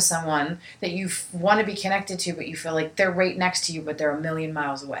a room with someone that you want to be connected to, but you feel like they're right next to you, but they're a million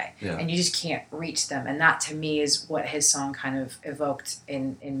miles away, and you just can't reach them? And that, to me, is what his song kind of evoked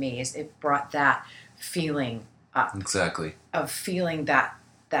in me. Is it brought that feeling up, exactly, of feeling that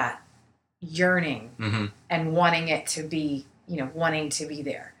yearning and wanting it to be, wanting to be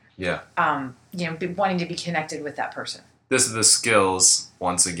there. Yeah. Wanting to be connected with that person. This is the skills,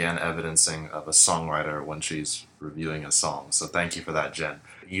 once again, evidencing of a songwriter when she's reviewing a song. So thank you for that, Jen.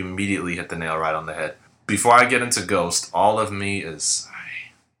 You immediately hit the nail right on the head. Before I get into Ghost, all of me is,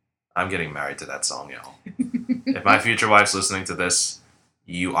 I'm getting married to that song, y'all. If my future wife's listening to this,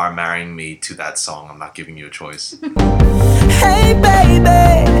 you are marrying me to that song. I'm not giving you a choice. Hey, baby,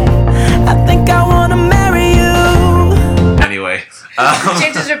 I think I want to marry you. Anyway.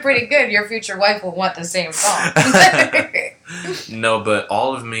 Chances are pretty good your future wife will want the same song. No, but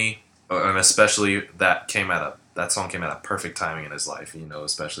all of me, and especially that song came at a perfect timing in his life,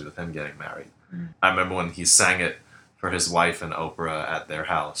 especially with him getting married. I remember when he sang it for his wife and Oprah at their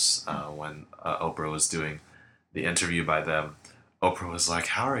house, when Oprah was doing the interview by them. Oprah was like,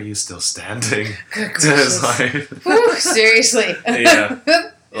 "How are you still standing?" to his wife. Whew, seriously. Yeah.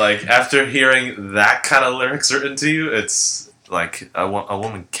 Like, after hearing that kind of lyrics written to you, it's like a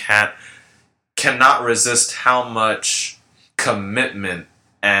woman cannot resist how much commitment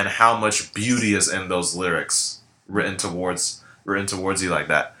and how much beauty is in those lyrics written towards you like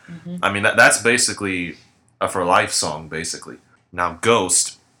that. I mean, that's basically a for life song, basically. Now,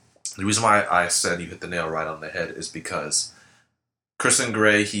 Ghost, the reason why I said you hit the nail right on the head is because Christon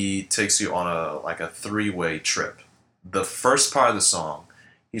Gray, he takes you on a three-way trip. The first part of the song,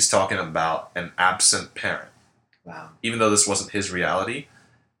 he's talking about an absent parent. Wow. Even though this wasn't his reality,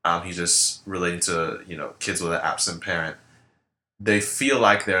 he's just relating to, kids with an absent parent. They feel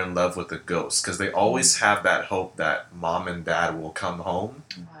like they're in love with the ghost because they always have that hope that mom and dad will come home.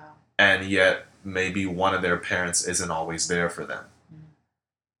 Wow. And yet maybe one of their parents isn't always there for them.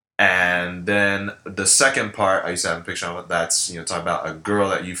 And then the second part, I used to have a picture of it, that's, talking about a girl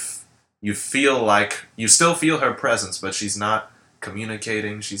that you feel like, you still feel her presence, but she's not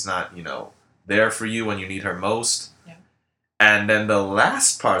communicating, she's not, there for you when you need her most. Yeah. And then the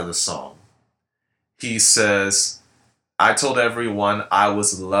last part of the song, he says, I told everyone I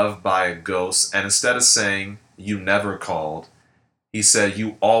was loved by a ghost, and instead of saying, you never called, he said,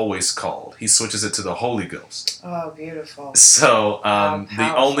 you always called. He switches it to the Holy Ghost. Oh, beautiful. So,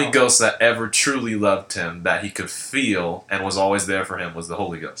 the only ghost that ever truly loved him, that he could feel and was always there for him, was the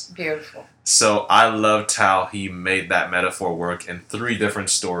Holy Ghost. Beautiful. So, I loved how he made that metaphor work in 3 different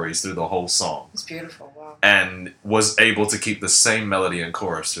stories through the whole song. It's beautiful, wow. And was able to keep the same melody and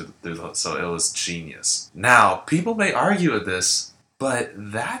chorus so it was genius. Now, people may argue with this, but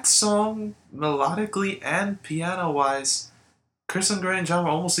that song, melodically and piano-wise, Christon Gray and John were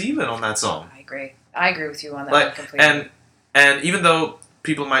almost even on that song. I agree with you on that one completely. And even though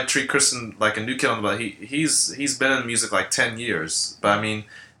people might treat Christon like a new kid on the block, he's been in music like 10 years. But I mean,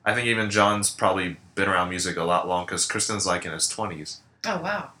 I think even John's probably been around music a lot longer because Christon's like in his 20s. Oh,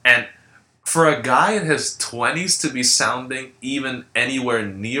 wow. And for a guy in his 20s to be sounding even anywhere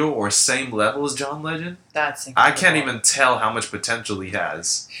near or same level as John Legend, That's incredible. I can't even tell how much potential he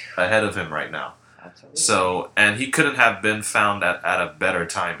has ahead of him right now. Absolutely. So, and he couldn't have been found at a better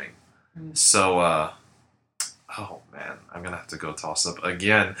timing. So, oh man, I'm gonna have to go toss up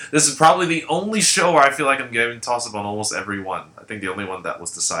again. This is probably the only show where I feel like I'm getting toss up on almost every one. I think the only one that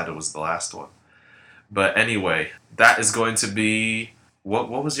was decided was the last one. But anyway, that is going to be... What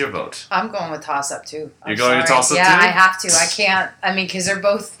was your vote? I'm going with toss-up, too. You're going to toss-up, too? Yeah, I have to. I can't... I mean, because they're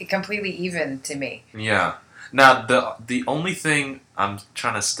both completely even to me. Yeah. Now, the only thing I'm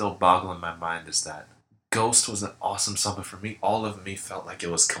trying to still boggle in my mind is that Ghost was an awesome song, but for me, all of me felt like it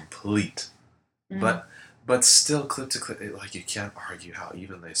was complete. But still, clip to clip, like, you can't argue how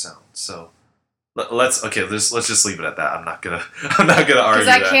even they sound. So... Let's just leave it at that. I'm not gonna argue because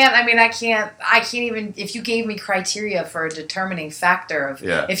that. I can't even, if you gave me criteria for a determining factor of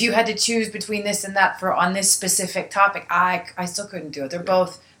if you had to choose between this and that on this specific topic, I still couldn't do it. They're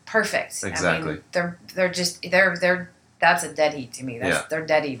both perfect. Exactly. I mean, they're that's a dead heat to me. They're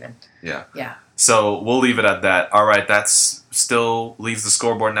dead even. Yeah. Yeah. So we'll leave it at that. All right, that's still leaves the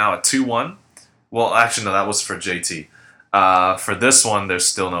scoreboard now at 2-1. Well, actually no, that was for JT. For this one, there's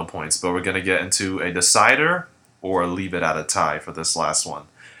still no points, but we're going to get into a decider or leave it at a tie for this last one.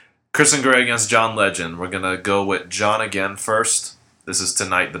 Christon Gray against John Legend. We're going to go with John again first. This is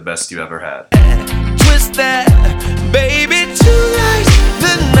Tonight, the Best You Ever Had. Twist that, baby, tonight's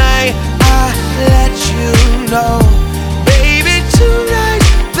the night I let you know. Baby, tonight's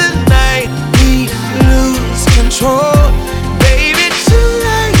the night we lose control. Baby,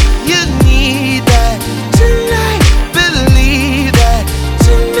 tonight you need that. Tonight, believe that.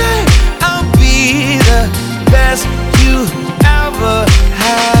 Tonight I'll be the best you ever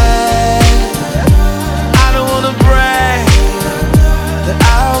had. I don't wanna brag, that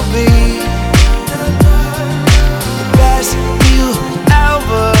I'll be the best you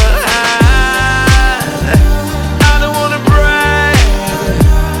ever had. I don't wanna brag,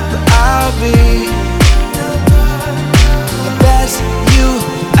 but I'll be the best you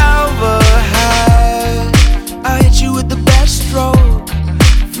ever had. I hit you with the best stroke,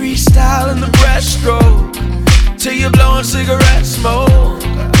 freestyle in the breaststroke, till you're blowing cigarette smoke,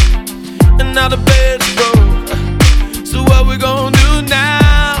 and now the bed's broke. So what we gonna do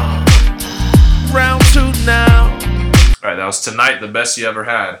now? Round 2 now. All right, that was Tonight, the Best You Ever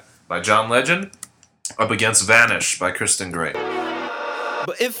Had by John Legend up against Vanish by Christon Gray.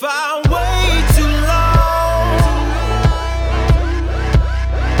 But if I wait too long,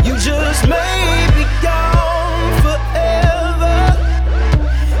 you just may be gone forever,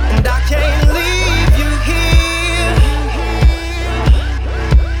 and I can't leave you here.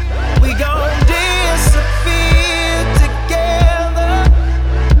 We gon' disappear together.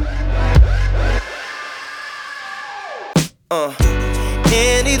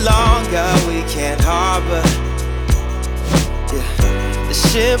 Any longer we can't harbor. Yeah. The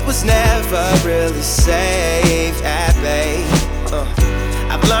ship was never really safe at bay.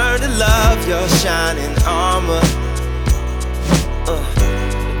 I've learned to love your shining armor.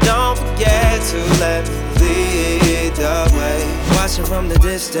 Don't forget to let me lead the way. Watching from the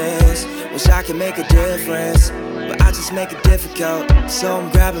distance, wish I could make a difference, but I just make it difficult. So I'm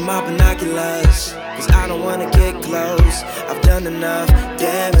grabbing my binoculars, cause I don't wanna get close. I've done enough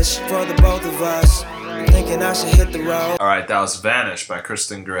damage for the both of us. I'm thinking I should hit the road. All right, that was Vanish by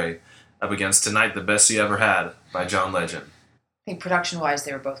Christon Gray up against Tonight, the Best You Ever Had by John Legend. I think production-wise,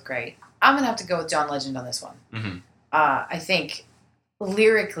 they were both great. I'm going to have to go with John Legend on this one. Mm-hmm. I think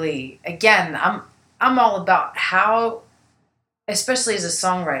lyrically, again, I'm all about how, especially as a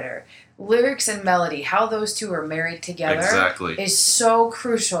songwriter, lyrics and melody, how those two are married together is so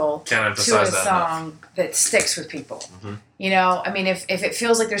crucial to a song that sticks with people. Mm-hmm. You know, I mean, if it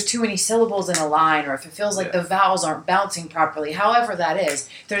feels like there's too many syllables in a line, or if it feels like the vowels aren't bouncing properly, however that is,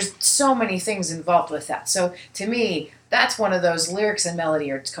 there's so many things involved with that. So to me, that's one of those lyrics and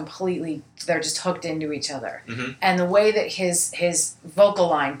melody are completely, they're just hooked into each other. Mm-hmm. And the way that his vocal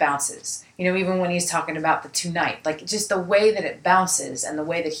line bounces, you know, even when he's talking about the tonight, like just the way that it bounces and the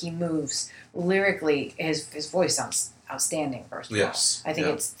way that he moves lyrically, his voice sounds outstanding, first of all. I think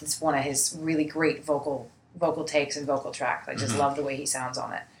it's one of his really great vocal takes and vocal tracks. I just love the way he sounds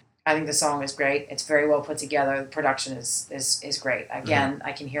on it. I think the song is great. It's very well put together. The production is great. Again,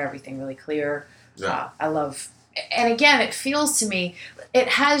 I can hear everything really clear. Yeah. I love, and again, it feels to me, it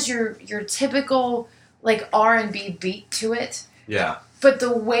has your typical like R&B beat to it. Yeah. But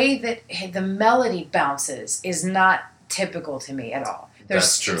the way that the melody bounces is not typical to me at all.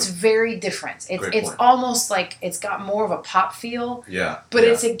 That's true. It's very different. It's almost like it's got more of a pop feel. Yeah. But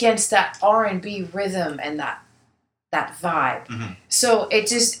it's against that R&B rhythm and that vibe. Mm-hmm. So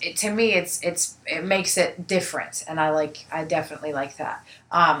to me it makes it different, and I definitely like that.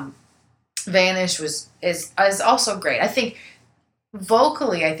 Vanish is also great. I think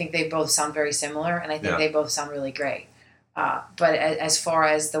vocally, I think they both sound very similar, and I think they both sound really great. But as far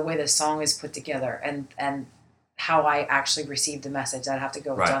as the way the song is put together and how I actually received the message, I'd have to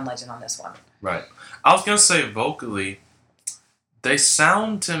go with John Legend on this one. Right. I was gonna say vocally, they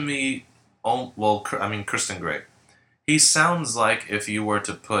sound to me. Christon Gray. He sounds like if you were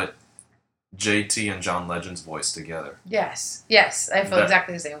to put JT and John Legend's voice together. Yes, I feel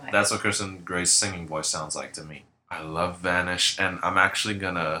exactly the same way. That's what Christon Gray's singing voice sounds like to me. I love Vanish, and I'm actually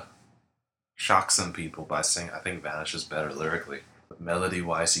gonna shock some people by saying I think Vanish is better lyrically. But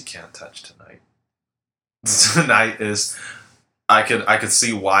melody-wise, you can't touch Tonight. Tonight is... I could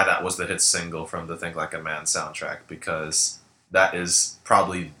see why that was the hit single from the Think Like a Man soundtrack, because that is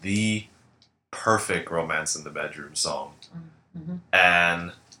probably the perfect romance in the bedroom song. Mm-hmm.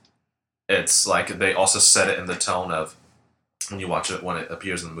 And it's like they also set it in the tone of, when you watch it, when it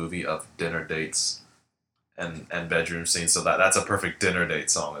appears in the movie, of dinner dates and bedroom scenes. So that's a perfect dinner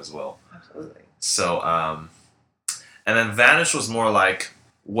date song as well. Absolutely. So, and then Vanish was more like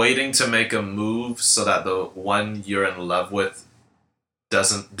waiting to make a move so that the one you're in love with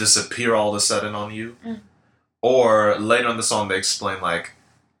doesn't disappear all of a sudden on you. Mm. Or later in the song they explain like,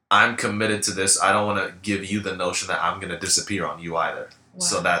 I'm committed to this. I don't want to give you the notion that I'm going to disappear on you either. Wow.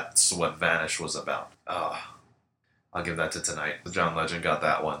 So that's what Vanish was about. I'll give that to Tonight. John Legend got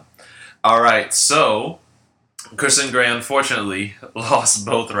that one. All right, so Christon Gray unfortunately lost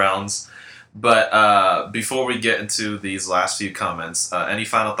both rounds. But before we get into these last few comments, any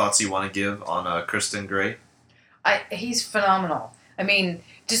final thoughts you want to give on Christon Gray? He's phenomenal. I mean,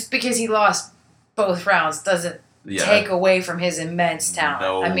 just because he lost both rounds doesn't take away from his immense talent.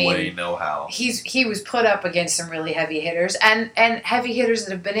 No way, no how. He was put up against some really heavy hitters and heavy hitters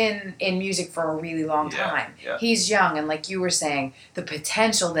that have been in music for a really long time. Yeah. He's young, and like you were saying, the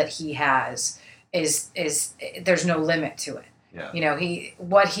potential that he has is there's no limit to it. Yeah. You know,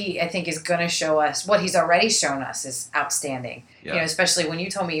 I think is going to show us, what he's already shown us is outstanding. Yeah. You know, especially when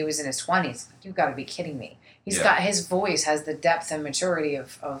you told me he was in his 20s, you've got to be kidding me. He's got, his voice has the depth and maturity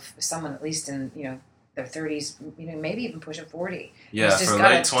of someone at least in, you know, their 30s, you know, maybe even pushing 40. Yeah, for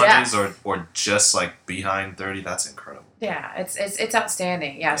late 20s or just like behind 30, that's incredible. Yeah, it's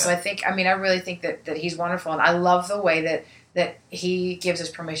outstanding. Yeah, so I really think that he's wonderful, and I love the way that he gives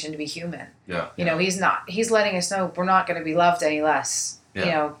us permission to be human. Yeah. You know, he's letting us know we're not going to be loved any less, you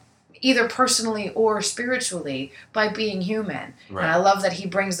know, either personally or spiritually, by being human. Right. And I love that he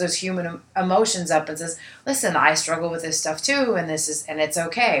brings those human emotions up and says, listen, I struggle with this stuff too, and it's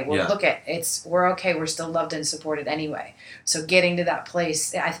okay. Well, look we're okay. We're still loved and supported anyway. So getting to that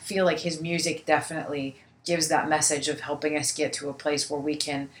place, I feel like his music definitely gives that message of helping us get to a place where we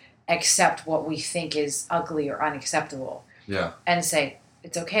can accept what we think is ugly or unacceptable. Yeah. And say,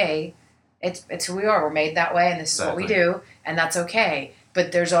 it's okay. It's who we are. We're made that way, and this is what we do, and that's okay.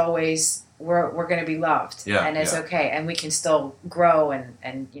 But there's always, we're going to be loved, and it's okay, and we can still grow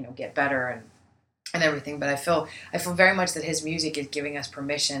and you know, get better and everything. But I feel very much that his music is giving us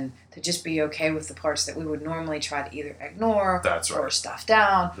permission to just be okay with the parts that we would normally try to either ignore or stuff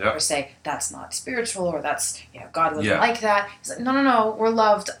down or say that's not spiritual, or that's, you know, God wouldn't like that. It's like, no, we're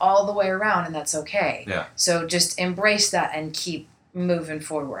loved all the way around, and that's okay. Yeah. So just embrace that and keep moving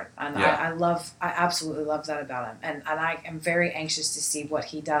forward. And I absolutely love that about him, and I am very anxious to see what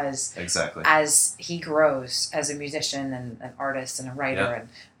he does as he grows as a musician and an artist and a writer, and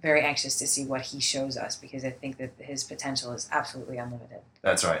very anxious to see what he shows us, because I think that his potential is absolutely unlimited.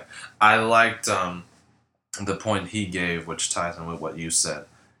 That's right. I liked the point he gave, which ties in with what you said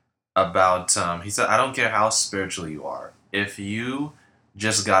about he said, I don't care how spiritual you are, if you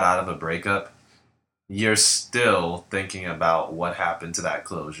just got out of a breakup, you're still thinking about what happened to that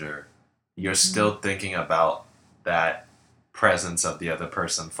closure. You're still thinking about that presence of the other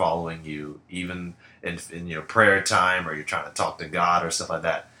person following you, even in your prayer time, or you're trying to talk to God or stuff like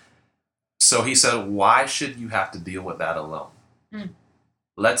that. So he said, why should you have to deal with that alone?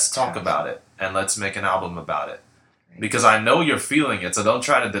 Let's talk about it, and let's make an album about it. Because I know you're feeling it, so don't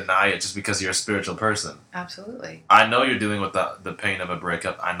try to deny it just because you're a spiritual person. Absolutely. I know you're dealing with the pain of a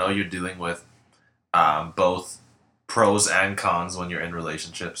breakup. I know you're dealing with both pros and cons when you're in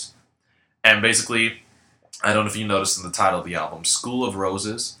relationships. And basically, I don't know if you noticed in the title of the album, School of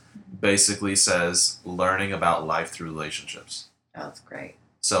Roses basically says learning about life through relationships. Oh, that's great.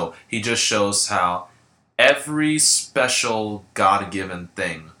 So he just shows how every special God-given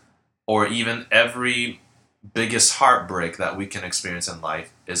thing, or even every biggest heartbreak that we can experience in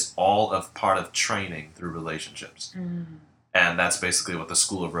life, is all of part of training through relationships. And that's basically what the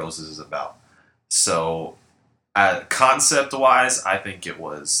School of Roses is about. So Concept-wise, I think it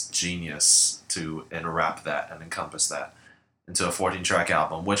was genius to enwrap that and encompass that into a 14-track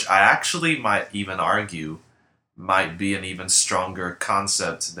album, which I actually might even argue might be an even stronger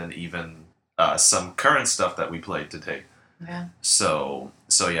concept than even some current stuff that we played today. Yeah. So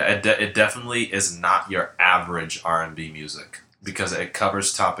yeah, it definitely is not your average R&B music because it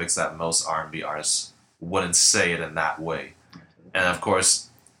covers topics that most R&B artists wouldn't say it in that way. And of course,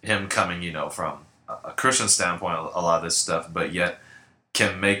 him coming, from a Christian standpoint, a lot of this stuff, but yet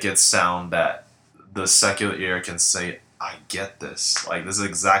can make it sound that the secular ear can say, I get this. Like, this is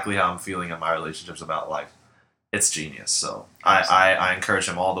exactly how I'm feeling in my relationships about life. It's genius. So I encourage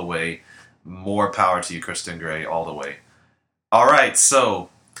him all the way. More power to you, Christon Gray, all the way. All right, so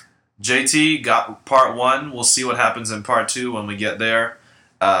JT got part 1. We'll see what happens in part 2 when we get there.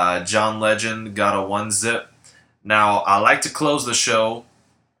 John Legend got a 1-zip. Now, I like to close the show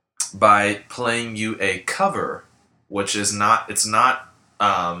by playing you a cover, which is not,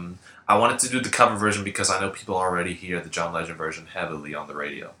 I wanted to do the cover version because I know people already hear the John Legend version heavily on the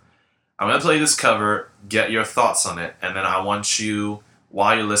radio. I'm going to play this cover, get your thoughts on it, and then I want you,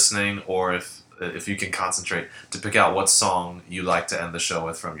 while you're listening, or if you can concentrate, to pick out what song you like to end the show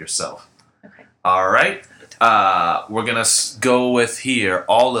with from yourself. Okay. All right. We're going to go with here,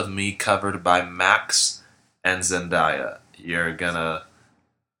 All of Me, covered by Max and Zendaya. You're gonna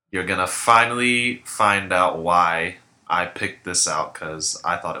finally find out why I picked this out, because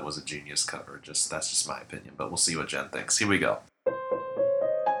I thought it was a genius cover. That's just my opinion, but we'll see what Jen thinks. Here we go.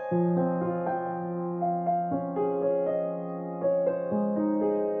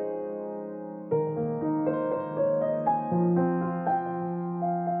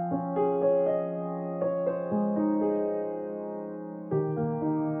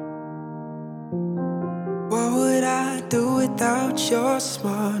 What would I do without your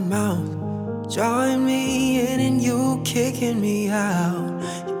smart mouth? Drawing me in and you kicking me out.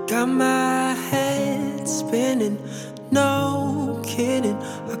 You got my head spinning, no kidding,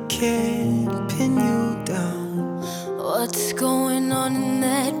 I can't pin you down. What's going on in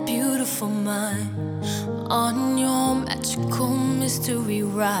that beautiful mind? On your magical mystery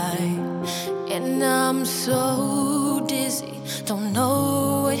ride. And I'm so dizzy, don't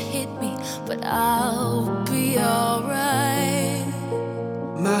know what hit me, but I'll be alright.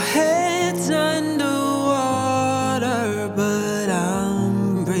 My head's underwater, but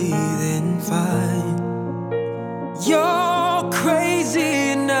I'm breathing fine. You're crazy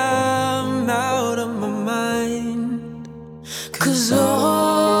and I'm out of my mind. 'Cause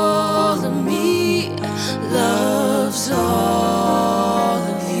all of me loves all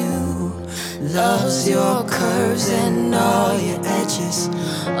of you. Loves your curves and all your edges,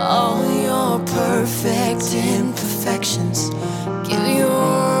 all your perfect imperfections. Give your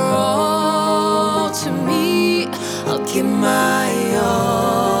all to me, I'll give my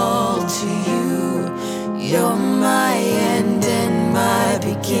all to you. You're my end and my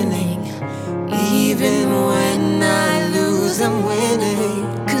beginning. Even when I lose, I'm winning.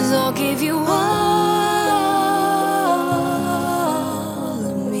 'Cause I'll give you all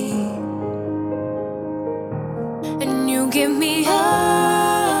of me, and you give me all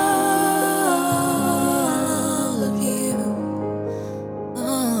of you.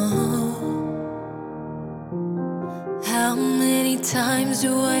 Oh. How many times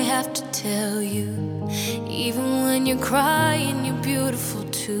do I have to tell you? Even when you're crying, you're beautiful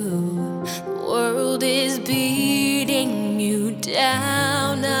too. The world is beating you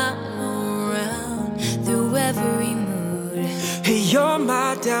down, I'm around through every mood. Hey, you're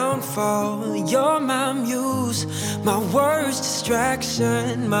my downfall, you're my muse, my worst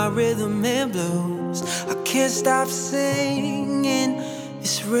distraction, my rhythm and blues. I can't stop singing,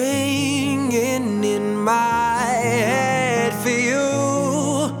 it's ringing in my head for you.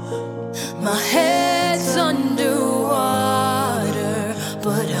 My head's underwater,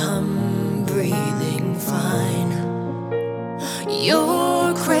 but I'm breathing fine.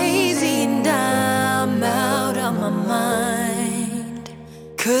 You're crazy and I'm out of my mind.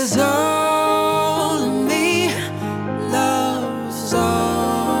 'Cause all of me loves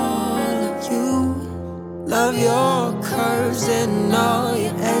all of you. Love your curves and all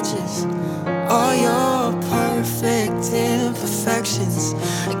your edges, all your perfect imperfections.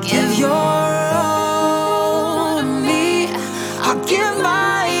 Give your all to me, I'll give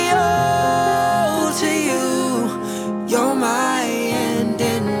my all to you. You're my end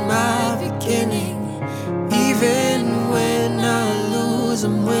and my beginning. Even when I lose,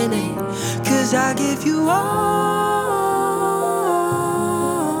 I'm winning. 'Cause I give you all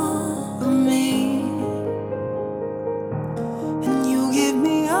of me, and you give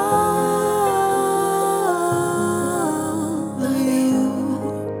me all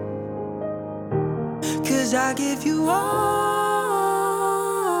give you all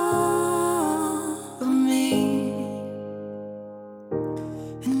of me,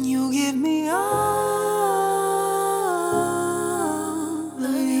 and you give me all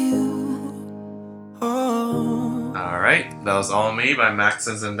of you. Oh. All right, that was All Me by Max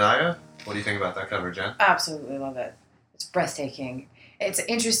and Zendaya. What do you think about that cover, Jen? Absolutely love it. It's breathtaking. It's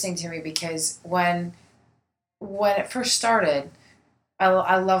interesting to me because when it first started,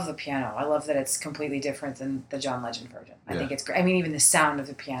 I love the piano. I love that it's completely different than the John Legend version. I think it's great. I mean, even the sound of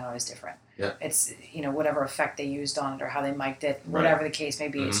the piano is different. Yeah. It's, whatever effect they used on it or how they mic'd it, whatever the case may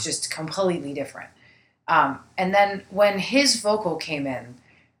be, it's just completely different. And then when his vocal came in,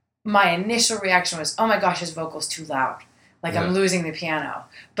 my initial reaction was, oh my gosh, his vocal's too loud. Like I'm losing the piano.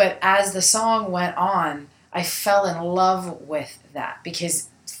 But as the song went on, I fell in love with that because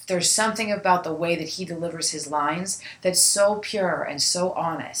there's something about the way that he delivers his lines that's so pure and so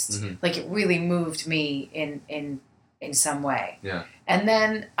honest. Like it really moved me in some way. Yeah. And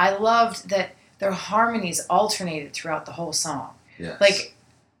then I loved that their harmonies alternated throughout the whole song. Yes. Like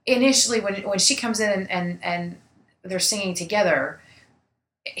initially when she comes in and they're singing together,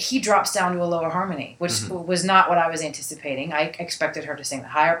 he drops down to a lower harmony, which was not what I was anticipating. I expected her to sing the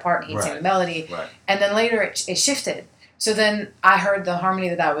higher part and he'd sing the melody. Right. And then later it shifted. So then I heard the harmony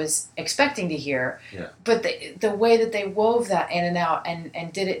that I was expecting to hear. Yeah. But the way that they wove that in and out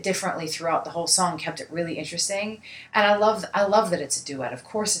and did it differently throughout the whole song kept it really interesting. And I love that it's a duet. Of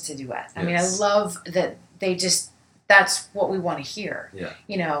course it's a duet. I mean, I love that that's what we want to hear. Yeah.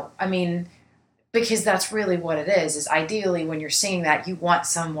 Because that's really what it is ideally when you're singing that, you want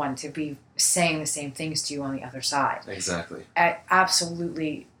someone to be saying the same things to you on the other side. Exactly. I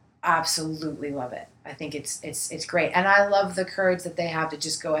absolutely love it. I think it's great. And I love the courage that they have to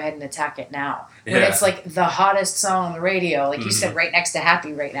just go ahead and attack it now. When it's like the hottest song on the radio, like you said, right next to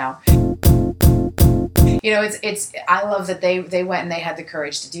Happy right now. I love that they went and they had the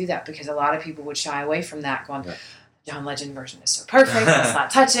courage to do that because a lot of people would shy away from that going, John Legend version is so perfect, let's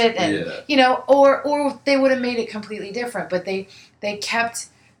not touch it. And, or they would have made it completely different, but they kept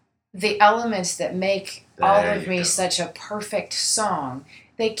the elements that make All of Me such a perfect song.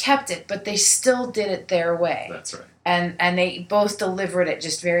 They kept it, but they still did it their way. That's right. And they both delivered it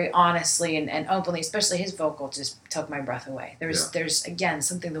just very honestly and openly, especially his vocal just took my breath away. There's again,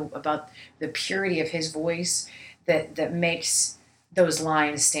 something about the purity of his voice that makes those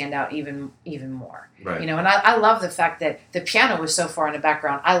lines stand out even more. Right. And I love the fact that the piano was so far in the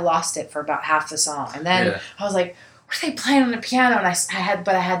background, I lost it for about half the song. And then I was like, what are they playing on the piano? And I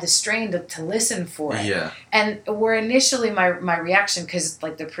had to strain to listen for it. Yeah. And where initially my reaction, because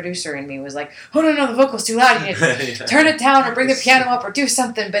like the producer in me was like, oh no, the vocal's too loud. You need to turn it down or bring the piano up or do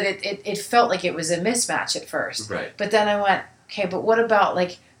something. But it felt like it was a mismatch at first. Right. But then I went, okay, but what about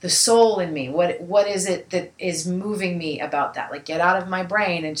like the soul in me? What is it that is moving me about that? Like get out of my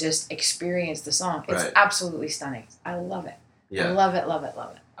brain and just experience the song. It's absolutely stunning. I love it. Yeah. I love it.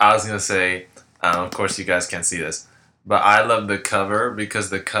 I was going to say, of course you guys can't see this, but I love the cover because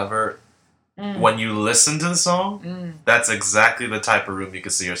the cover, when you listen to the song, that's exactly the type of room you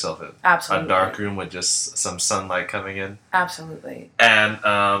could see yourself in. Absolutely. A dark room with just some sunlight coming in. Absolutely. And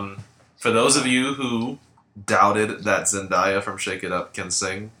for those of you who doubted that Zendaya from Shake It Up can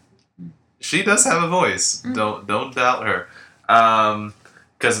sing, she does have a voice. Don't doubt her.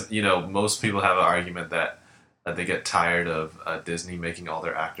 Because, most people have an argument that they get tired of Disney making all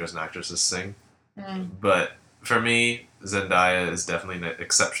their actors and actresses sing. But for me, Zendaya is definitely an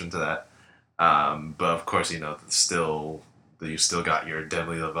exception to that. But of course, you still got your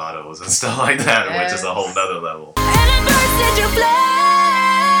Demi Lovato's and stuff like that, which is a whole nother level.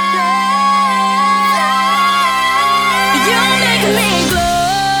 You make me glow,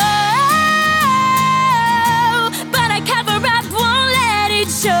 but I cover up, won't let it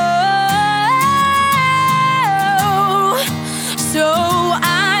show. So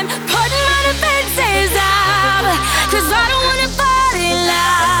I'm putting my defenses up, 'cause I don't wanna fall in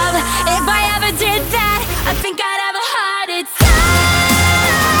love. If I ever did that, I think I'd have a heart attack.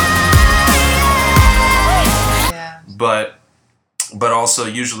 But also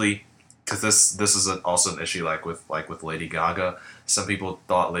usually, because this is also an issue like with Lady Gaga. Some people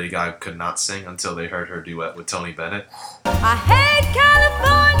thought Lady Gaga could not sing until they heard her duet with Tony Bennett. I hate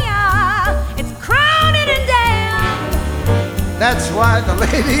California, it's crowded and damn. That's why the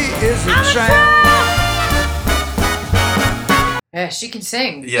lady is a tramp. Yeah, she can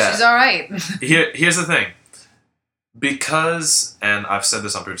sing. Yeah. She's all right. Here's the thing. Because, and I've said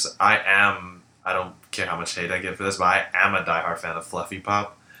this on previous, I don't care how much hate I get for this, but I am a diehard fan of fluffy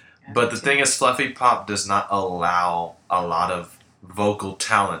pop. But the thing is, fluffy pop does not allow a lot of vocal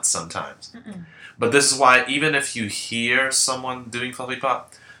talent sometimes. But this is why even if you hear someone doing fluffy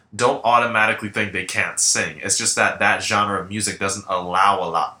pop, don't automatically think they can't sing. It's just that genre of music doesn't allow a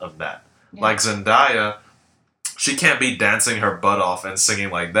lot of that. Yeah. Like Zendaya, she can't be dancing her butt off and singing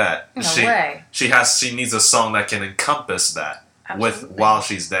like that. No way. She needs a song that can encompass that while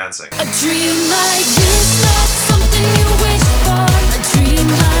she's dancing. A dream like this, not something you wish for. A dream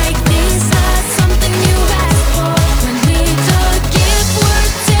like this, not something you ask for. When it's a gift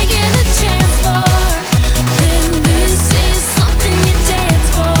worth taking a chance for, then this is something you dance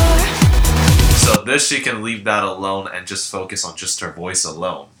for. So this, she can leave that alone and just focus on just her voice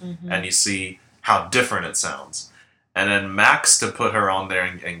alone. And you see how different it sounds. And then Max, to put her on there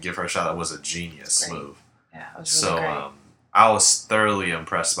and give her a shot, that was a genius move. Yeah, it was really great. I was thoroughly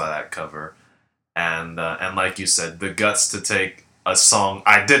impressed by that cover. And like you said, the guts to take a song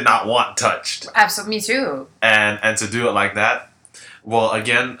I did not want touched. Absolutely, me too. And to do it like that. Well,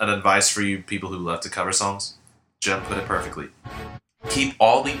 again, an advice for you people who love to cover songs. Jen put it perfectly. Keep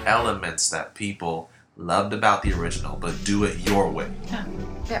all the elements that people loved about the original, but do it your way.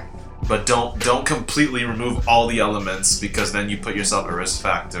 Yeah. But don't completely remove all the elements, because then you put yourself at a risk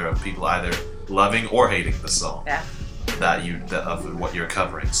factor of people either loving or hating the song of what you're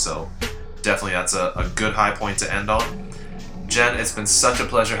covering. So definitely that's a good high point to end on. Jen, it's been such a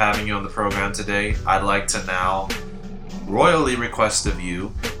pleasure having you on the program today. I'd like to now royally request of you,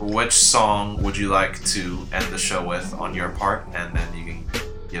 which song would you like to end the show with on your part, and then you can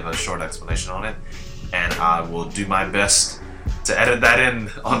give a short explanation on it, and I will do my best to edit that in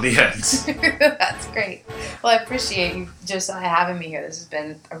on the end. That's great. Well, I appreciate you just having me here. This has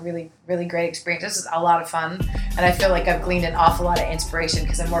been a really, really great experience. This is a lot of fun, and I feel like I've gleaned an awful lot of inspiration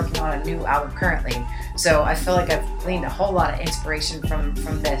because I'm working on a new album currently. So I feel like I've gleaned a whole lot of inspiration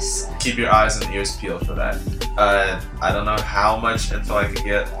from this. Keep your eyes and ears peeled for that. I don't know how much info I could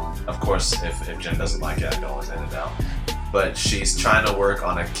get. Of course, if Jen doesn't like it, I can always edit it out. But she's trying to work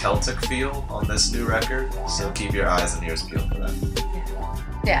on a Celtic feel on this new record, so keep your eyes and ears peeled for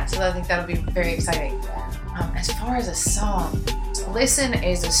that. Yeah, so I think that'll be very exciting. As far as a song, Listen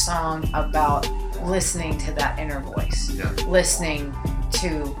is a song about listening to that inner voice, listening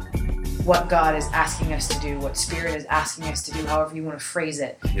to what God is asking us to do, what Spirit is asking us to do, however you want to phrase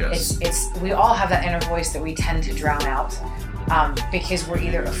it. Yes. It's we all have that inner voice that we tend to drown out. Because we're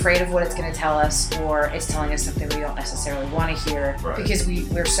either afraid of what it's going to tell us, or it's telling us something we don't necessarily want to hear, because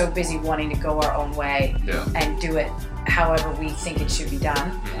we're so busy wanting to go our own way and do it however we think it should be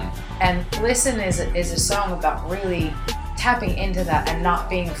done. And Listen is a song about really tapping into that and not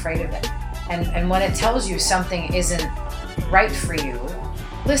being afraid of it. And when it tells you something isn't right for you,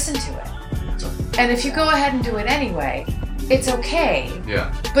 listen to it. And if you go ahead and do it anyway, it's okay.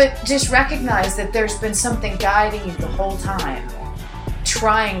 But just recognize that there's been something guiding you the whole time,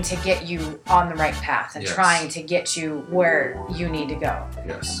 trying to get you on the right path and trying to get you where you need to go.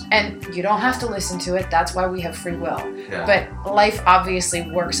 And you don't have to listen to it. That's why we have free will. But life obviously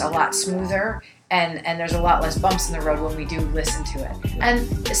works a lot smoother, and there's a lot less bumps in the road when we do listen to it. And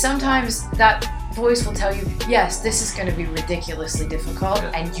sometimes that voice will tell you, yes, this is going to be ridiculously difficult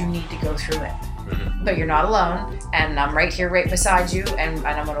and you need to go through it. But you're not alone, and I'm right here, right beside you, and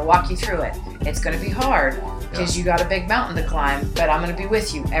I'm going to walk you through it. It's going to be hard because you got a big mountain to climb, but I'm going to be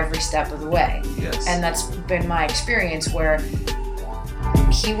with you every step of the way. And that's been my experience, where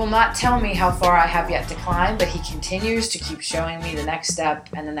He will not tell me how far I have yet to climb, but He continues to keep showing me the next step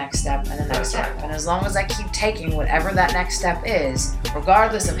and the next step and the next step. And as long as I keep taking whatever that next step is,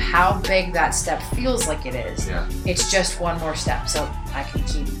 regardless of how big that step feels like it is, it's just one more step. So I can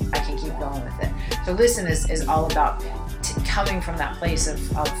keep going with it. So Listen is all about coming from that place of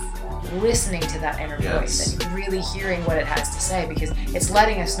listening to that inner voice and really hearing what it has to say, because it's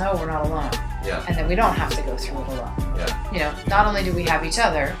letting us know we're not alone. And that we don't have to go through it alone. You know, not only do we have each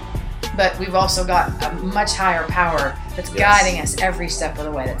other, but we've also got a much higher power that's guiding us every step of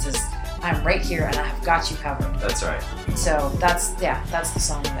the way, that says, I'm right here and I have got you covered. That's right. So that's the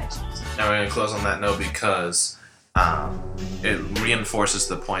song that I choose. Now we're going to close on that note, because it reinforces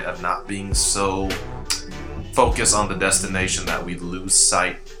the point of not being so focused on the destination that we lose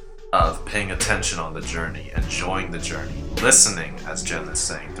sight of paying attention on the journey, enjoying the journey, listening, as Jen is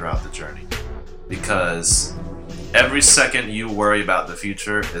saying, throughout the journey. Because every second you worry about the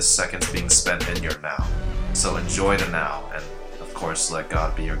future is seconds being spent in your now. So enjoy the now, and of course let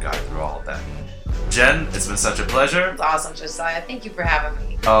God be your guide through all of that. Jen, it's been such a pleasure. It's awesome, Josiah. Thank you for having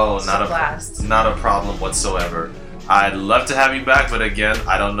me. Oh, not a problem whatsoever. I'd love to have you back, but again,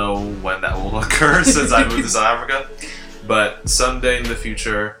 I don't know when that will occur since I moved to South Africa. But someday in the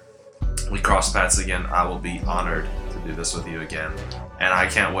future, we cross paths again, I will be honored to do this with you again. And I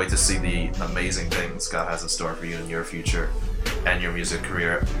can't wait to see the amazing things God has in store for you in your future and your music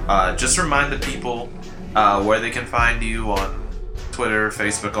career. Just remind the people where they can find you on Twitter,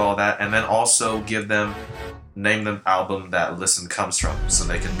 Facebook, all that, and then also name the album that Listen comes from, so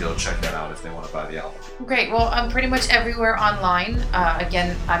they can go check that out if they want to buy the album. Great. Well, I'm pretty much everywhere online.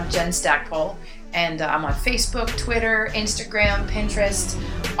 Again, I'm Jen Stackpole, and I'm on Facebook, Twitter, Instagram, Pinterest,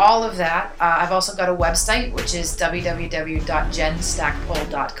 all of that. I've also got a website, which is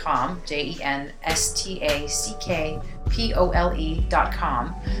www.jenstackpole.com,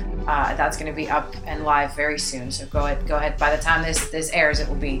 JenStackpole.com. That's going to be up and live very soon. So go ahead. By the time this airs, it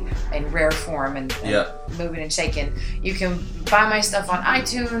will be in rare form and moving and shaking. You can buy my stuff on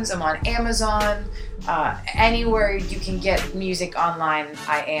iTunes. I'm on Amazon. Anywhere you can get music online,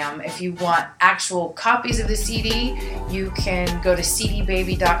 I am. If you want actual copies of the CD, you can go to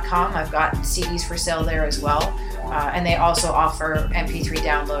cdbaby.com. I've got CDs for sale there as well. And they also offer MP3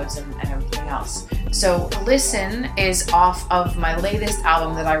 downloads and everything else. So Listen is off of my latest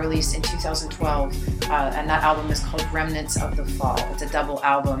album that I released in 2012, and that album is called Remnants of the Fall. It's a double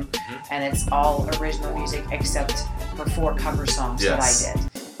album, and it's all original music except for 4 cover songs that I did.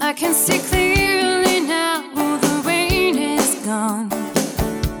 I can see clearly now the rain is gone.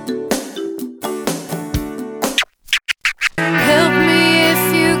 Help me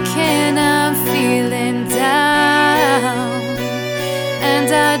if you can, I'm feeling down. And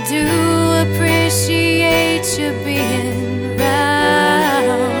I do appreciate you being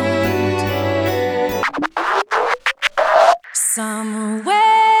around. Somewhere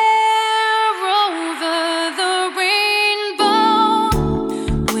over the rainbow,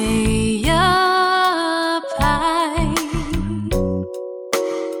 way up high.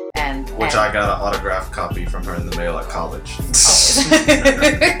 Which I got an autographed copy from her in the mail at college.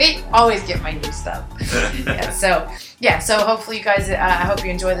 Always get my new stuff. So hopefully you guys, I hope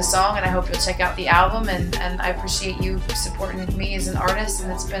you enjoy the song, and I hope you'll check out the album, and I appreciate you supporting me as an artist,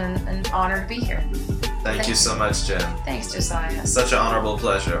 and it's been an honor to be here. Thank you so much, Jen. Thanks, Josiah. Such an honorable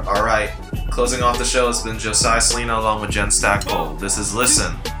pleasure. All right, closing off the show has been Josiah Salino along with Jen Stackpole. This is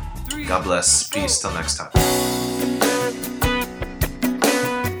Listen. God bless. Peace. Till next time.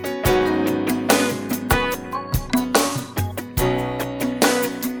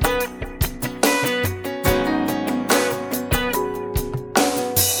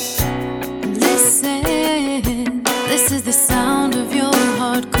 This is the sound of your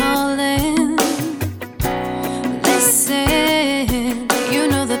heart calling. Listen, you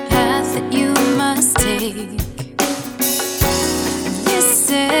know the path that you must take.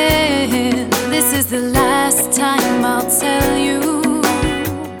 Listen, this is the last time I'll tell you.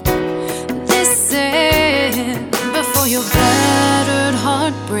 Listen, before your battered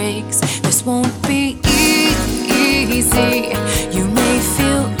heart breaks. This won't be easy. You may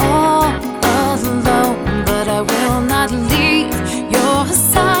feel all alone, but I will not leave your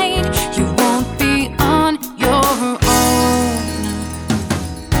side. You won't be on your own.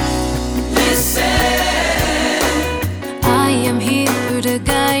 Listen, I am here to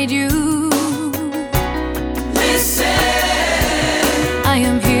guide you. Listen, I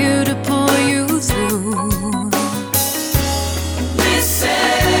am here to pull you through.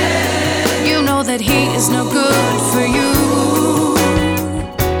 Listen, you know that he is no good for you.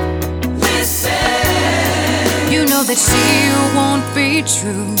 You know that she won't be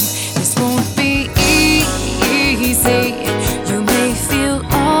true. This won't be easy. You may feel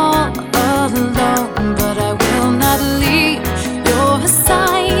all alone, but I will not leave your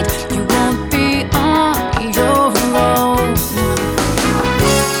side. You won't be on your own.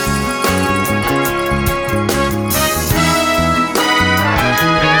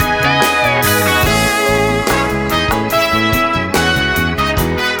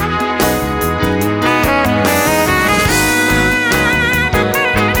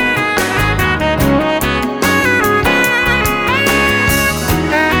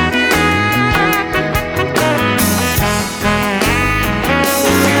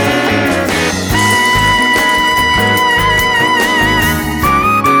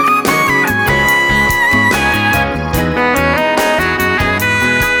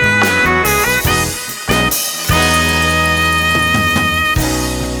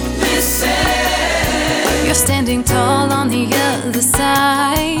 You're standing tall on the other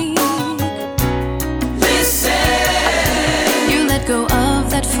side. Listen, you let go of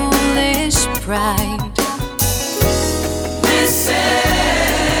that foolish pride. Listen,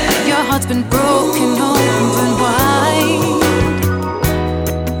 your heart's been broken open wide.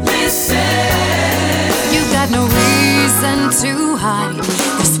 Listen, you got no reason to hide.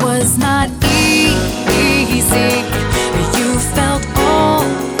 This was not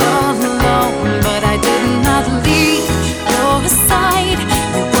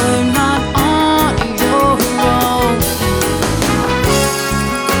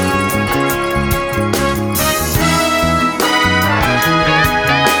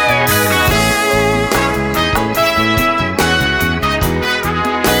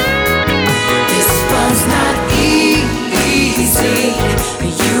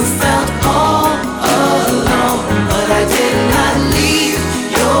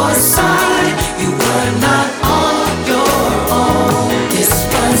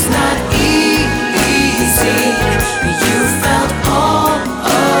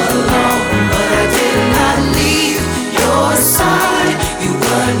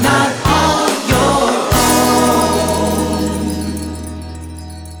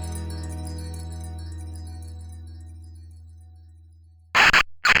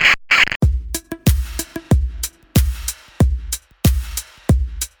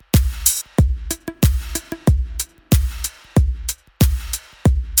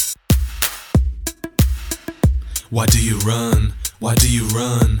Why do you run? Why do you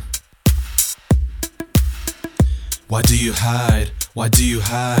run? Why do you hide? Why do you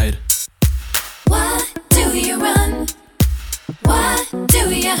hide? Why do you run? Why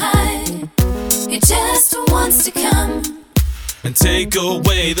do you hide? He just wants to come and take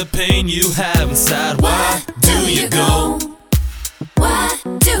away the pain you have inside. Why do you go? Why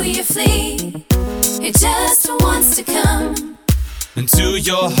do you flee? He just wants to come into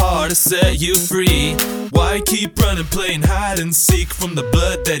your heart to set you free. Why keep running, playing hide and seek from the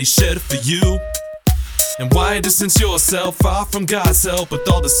blood that he shed for you? And why distance yourself far from God's help with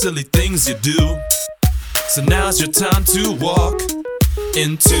all the silly things you do? So now's your time to walk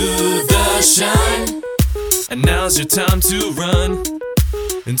into the shine, and now's your time to run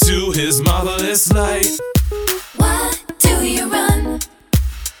into his marvelous light. Why do you run?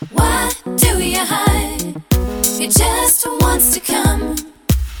 Why do you hide? He just wants to come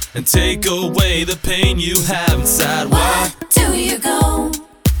and take away the pain you have inside. Why do you go?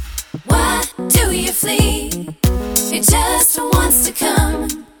 Why do you flee? He just wants to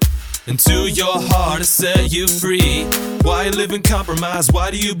come into your heart to set you free. Why live in compromise?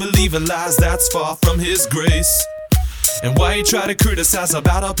 Why do you believe in lies that's far from his grace? And why you try to criticize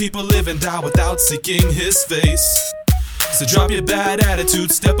about how people live and die without seeking his face? So drop your bad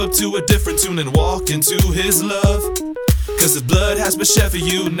attitude, step up to a different tune and walk into his love. Cause his blood has been shed for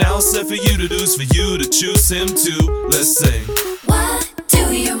you, now it's left for you to do is for you to choose him too. Let's sing. Why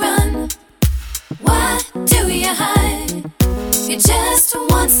do you run? Why do you hide? He just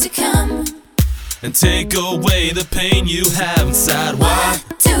wants to come and take away the pain you have inside. Why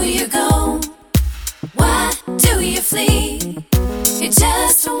do you go? Why do you flee? He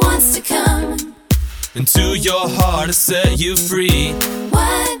just wants to come into your heart to set you free.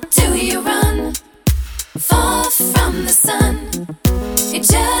 Why do you run? Far from the sun. He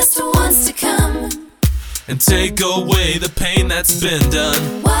just wants to come and take away the pain that's been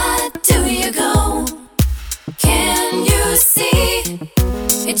done. Why do you go? Can you see?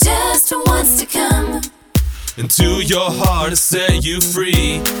 He just wants to come into your heart to set you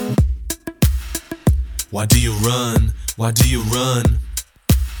free. Why do you run? Why do you run?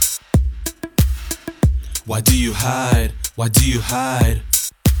 Why do you hide? Why do you hide?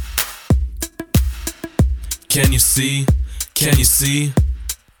 Can you see? Can you see?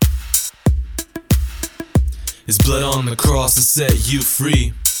 His blood on the cross to set you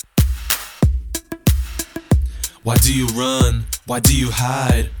free. Why do you run? Why do you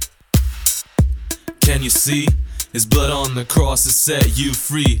hide? Can you see? His blood on the cross to set you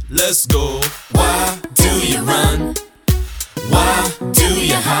free. Let's go. Why do you run? Why do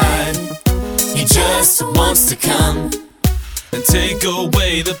you hide? He just wants to come and take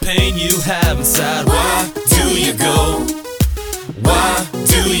away the pain you have inside. Why do you go? Why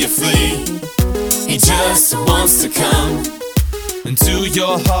do you flee? He just wants to come into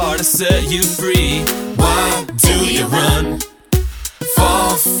your heart to set you free. Why do you run?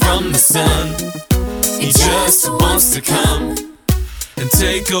 Far from the sun. He just wants to come and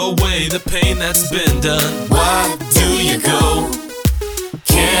take away the pain that's been done. Why do you go?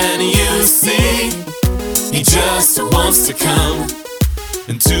 Can you see? He just wants to come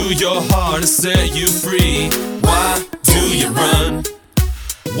into your heart to set you free. Why do you run?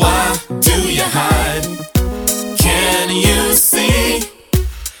 Why do you hide? Can you see?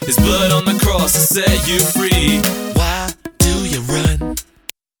 His blood on the cross to set you free.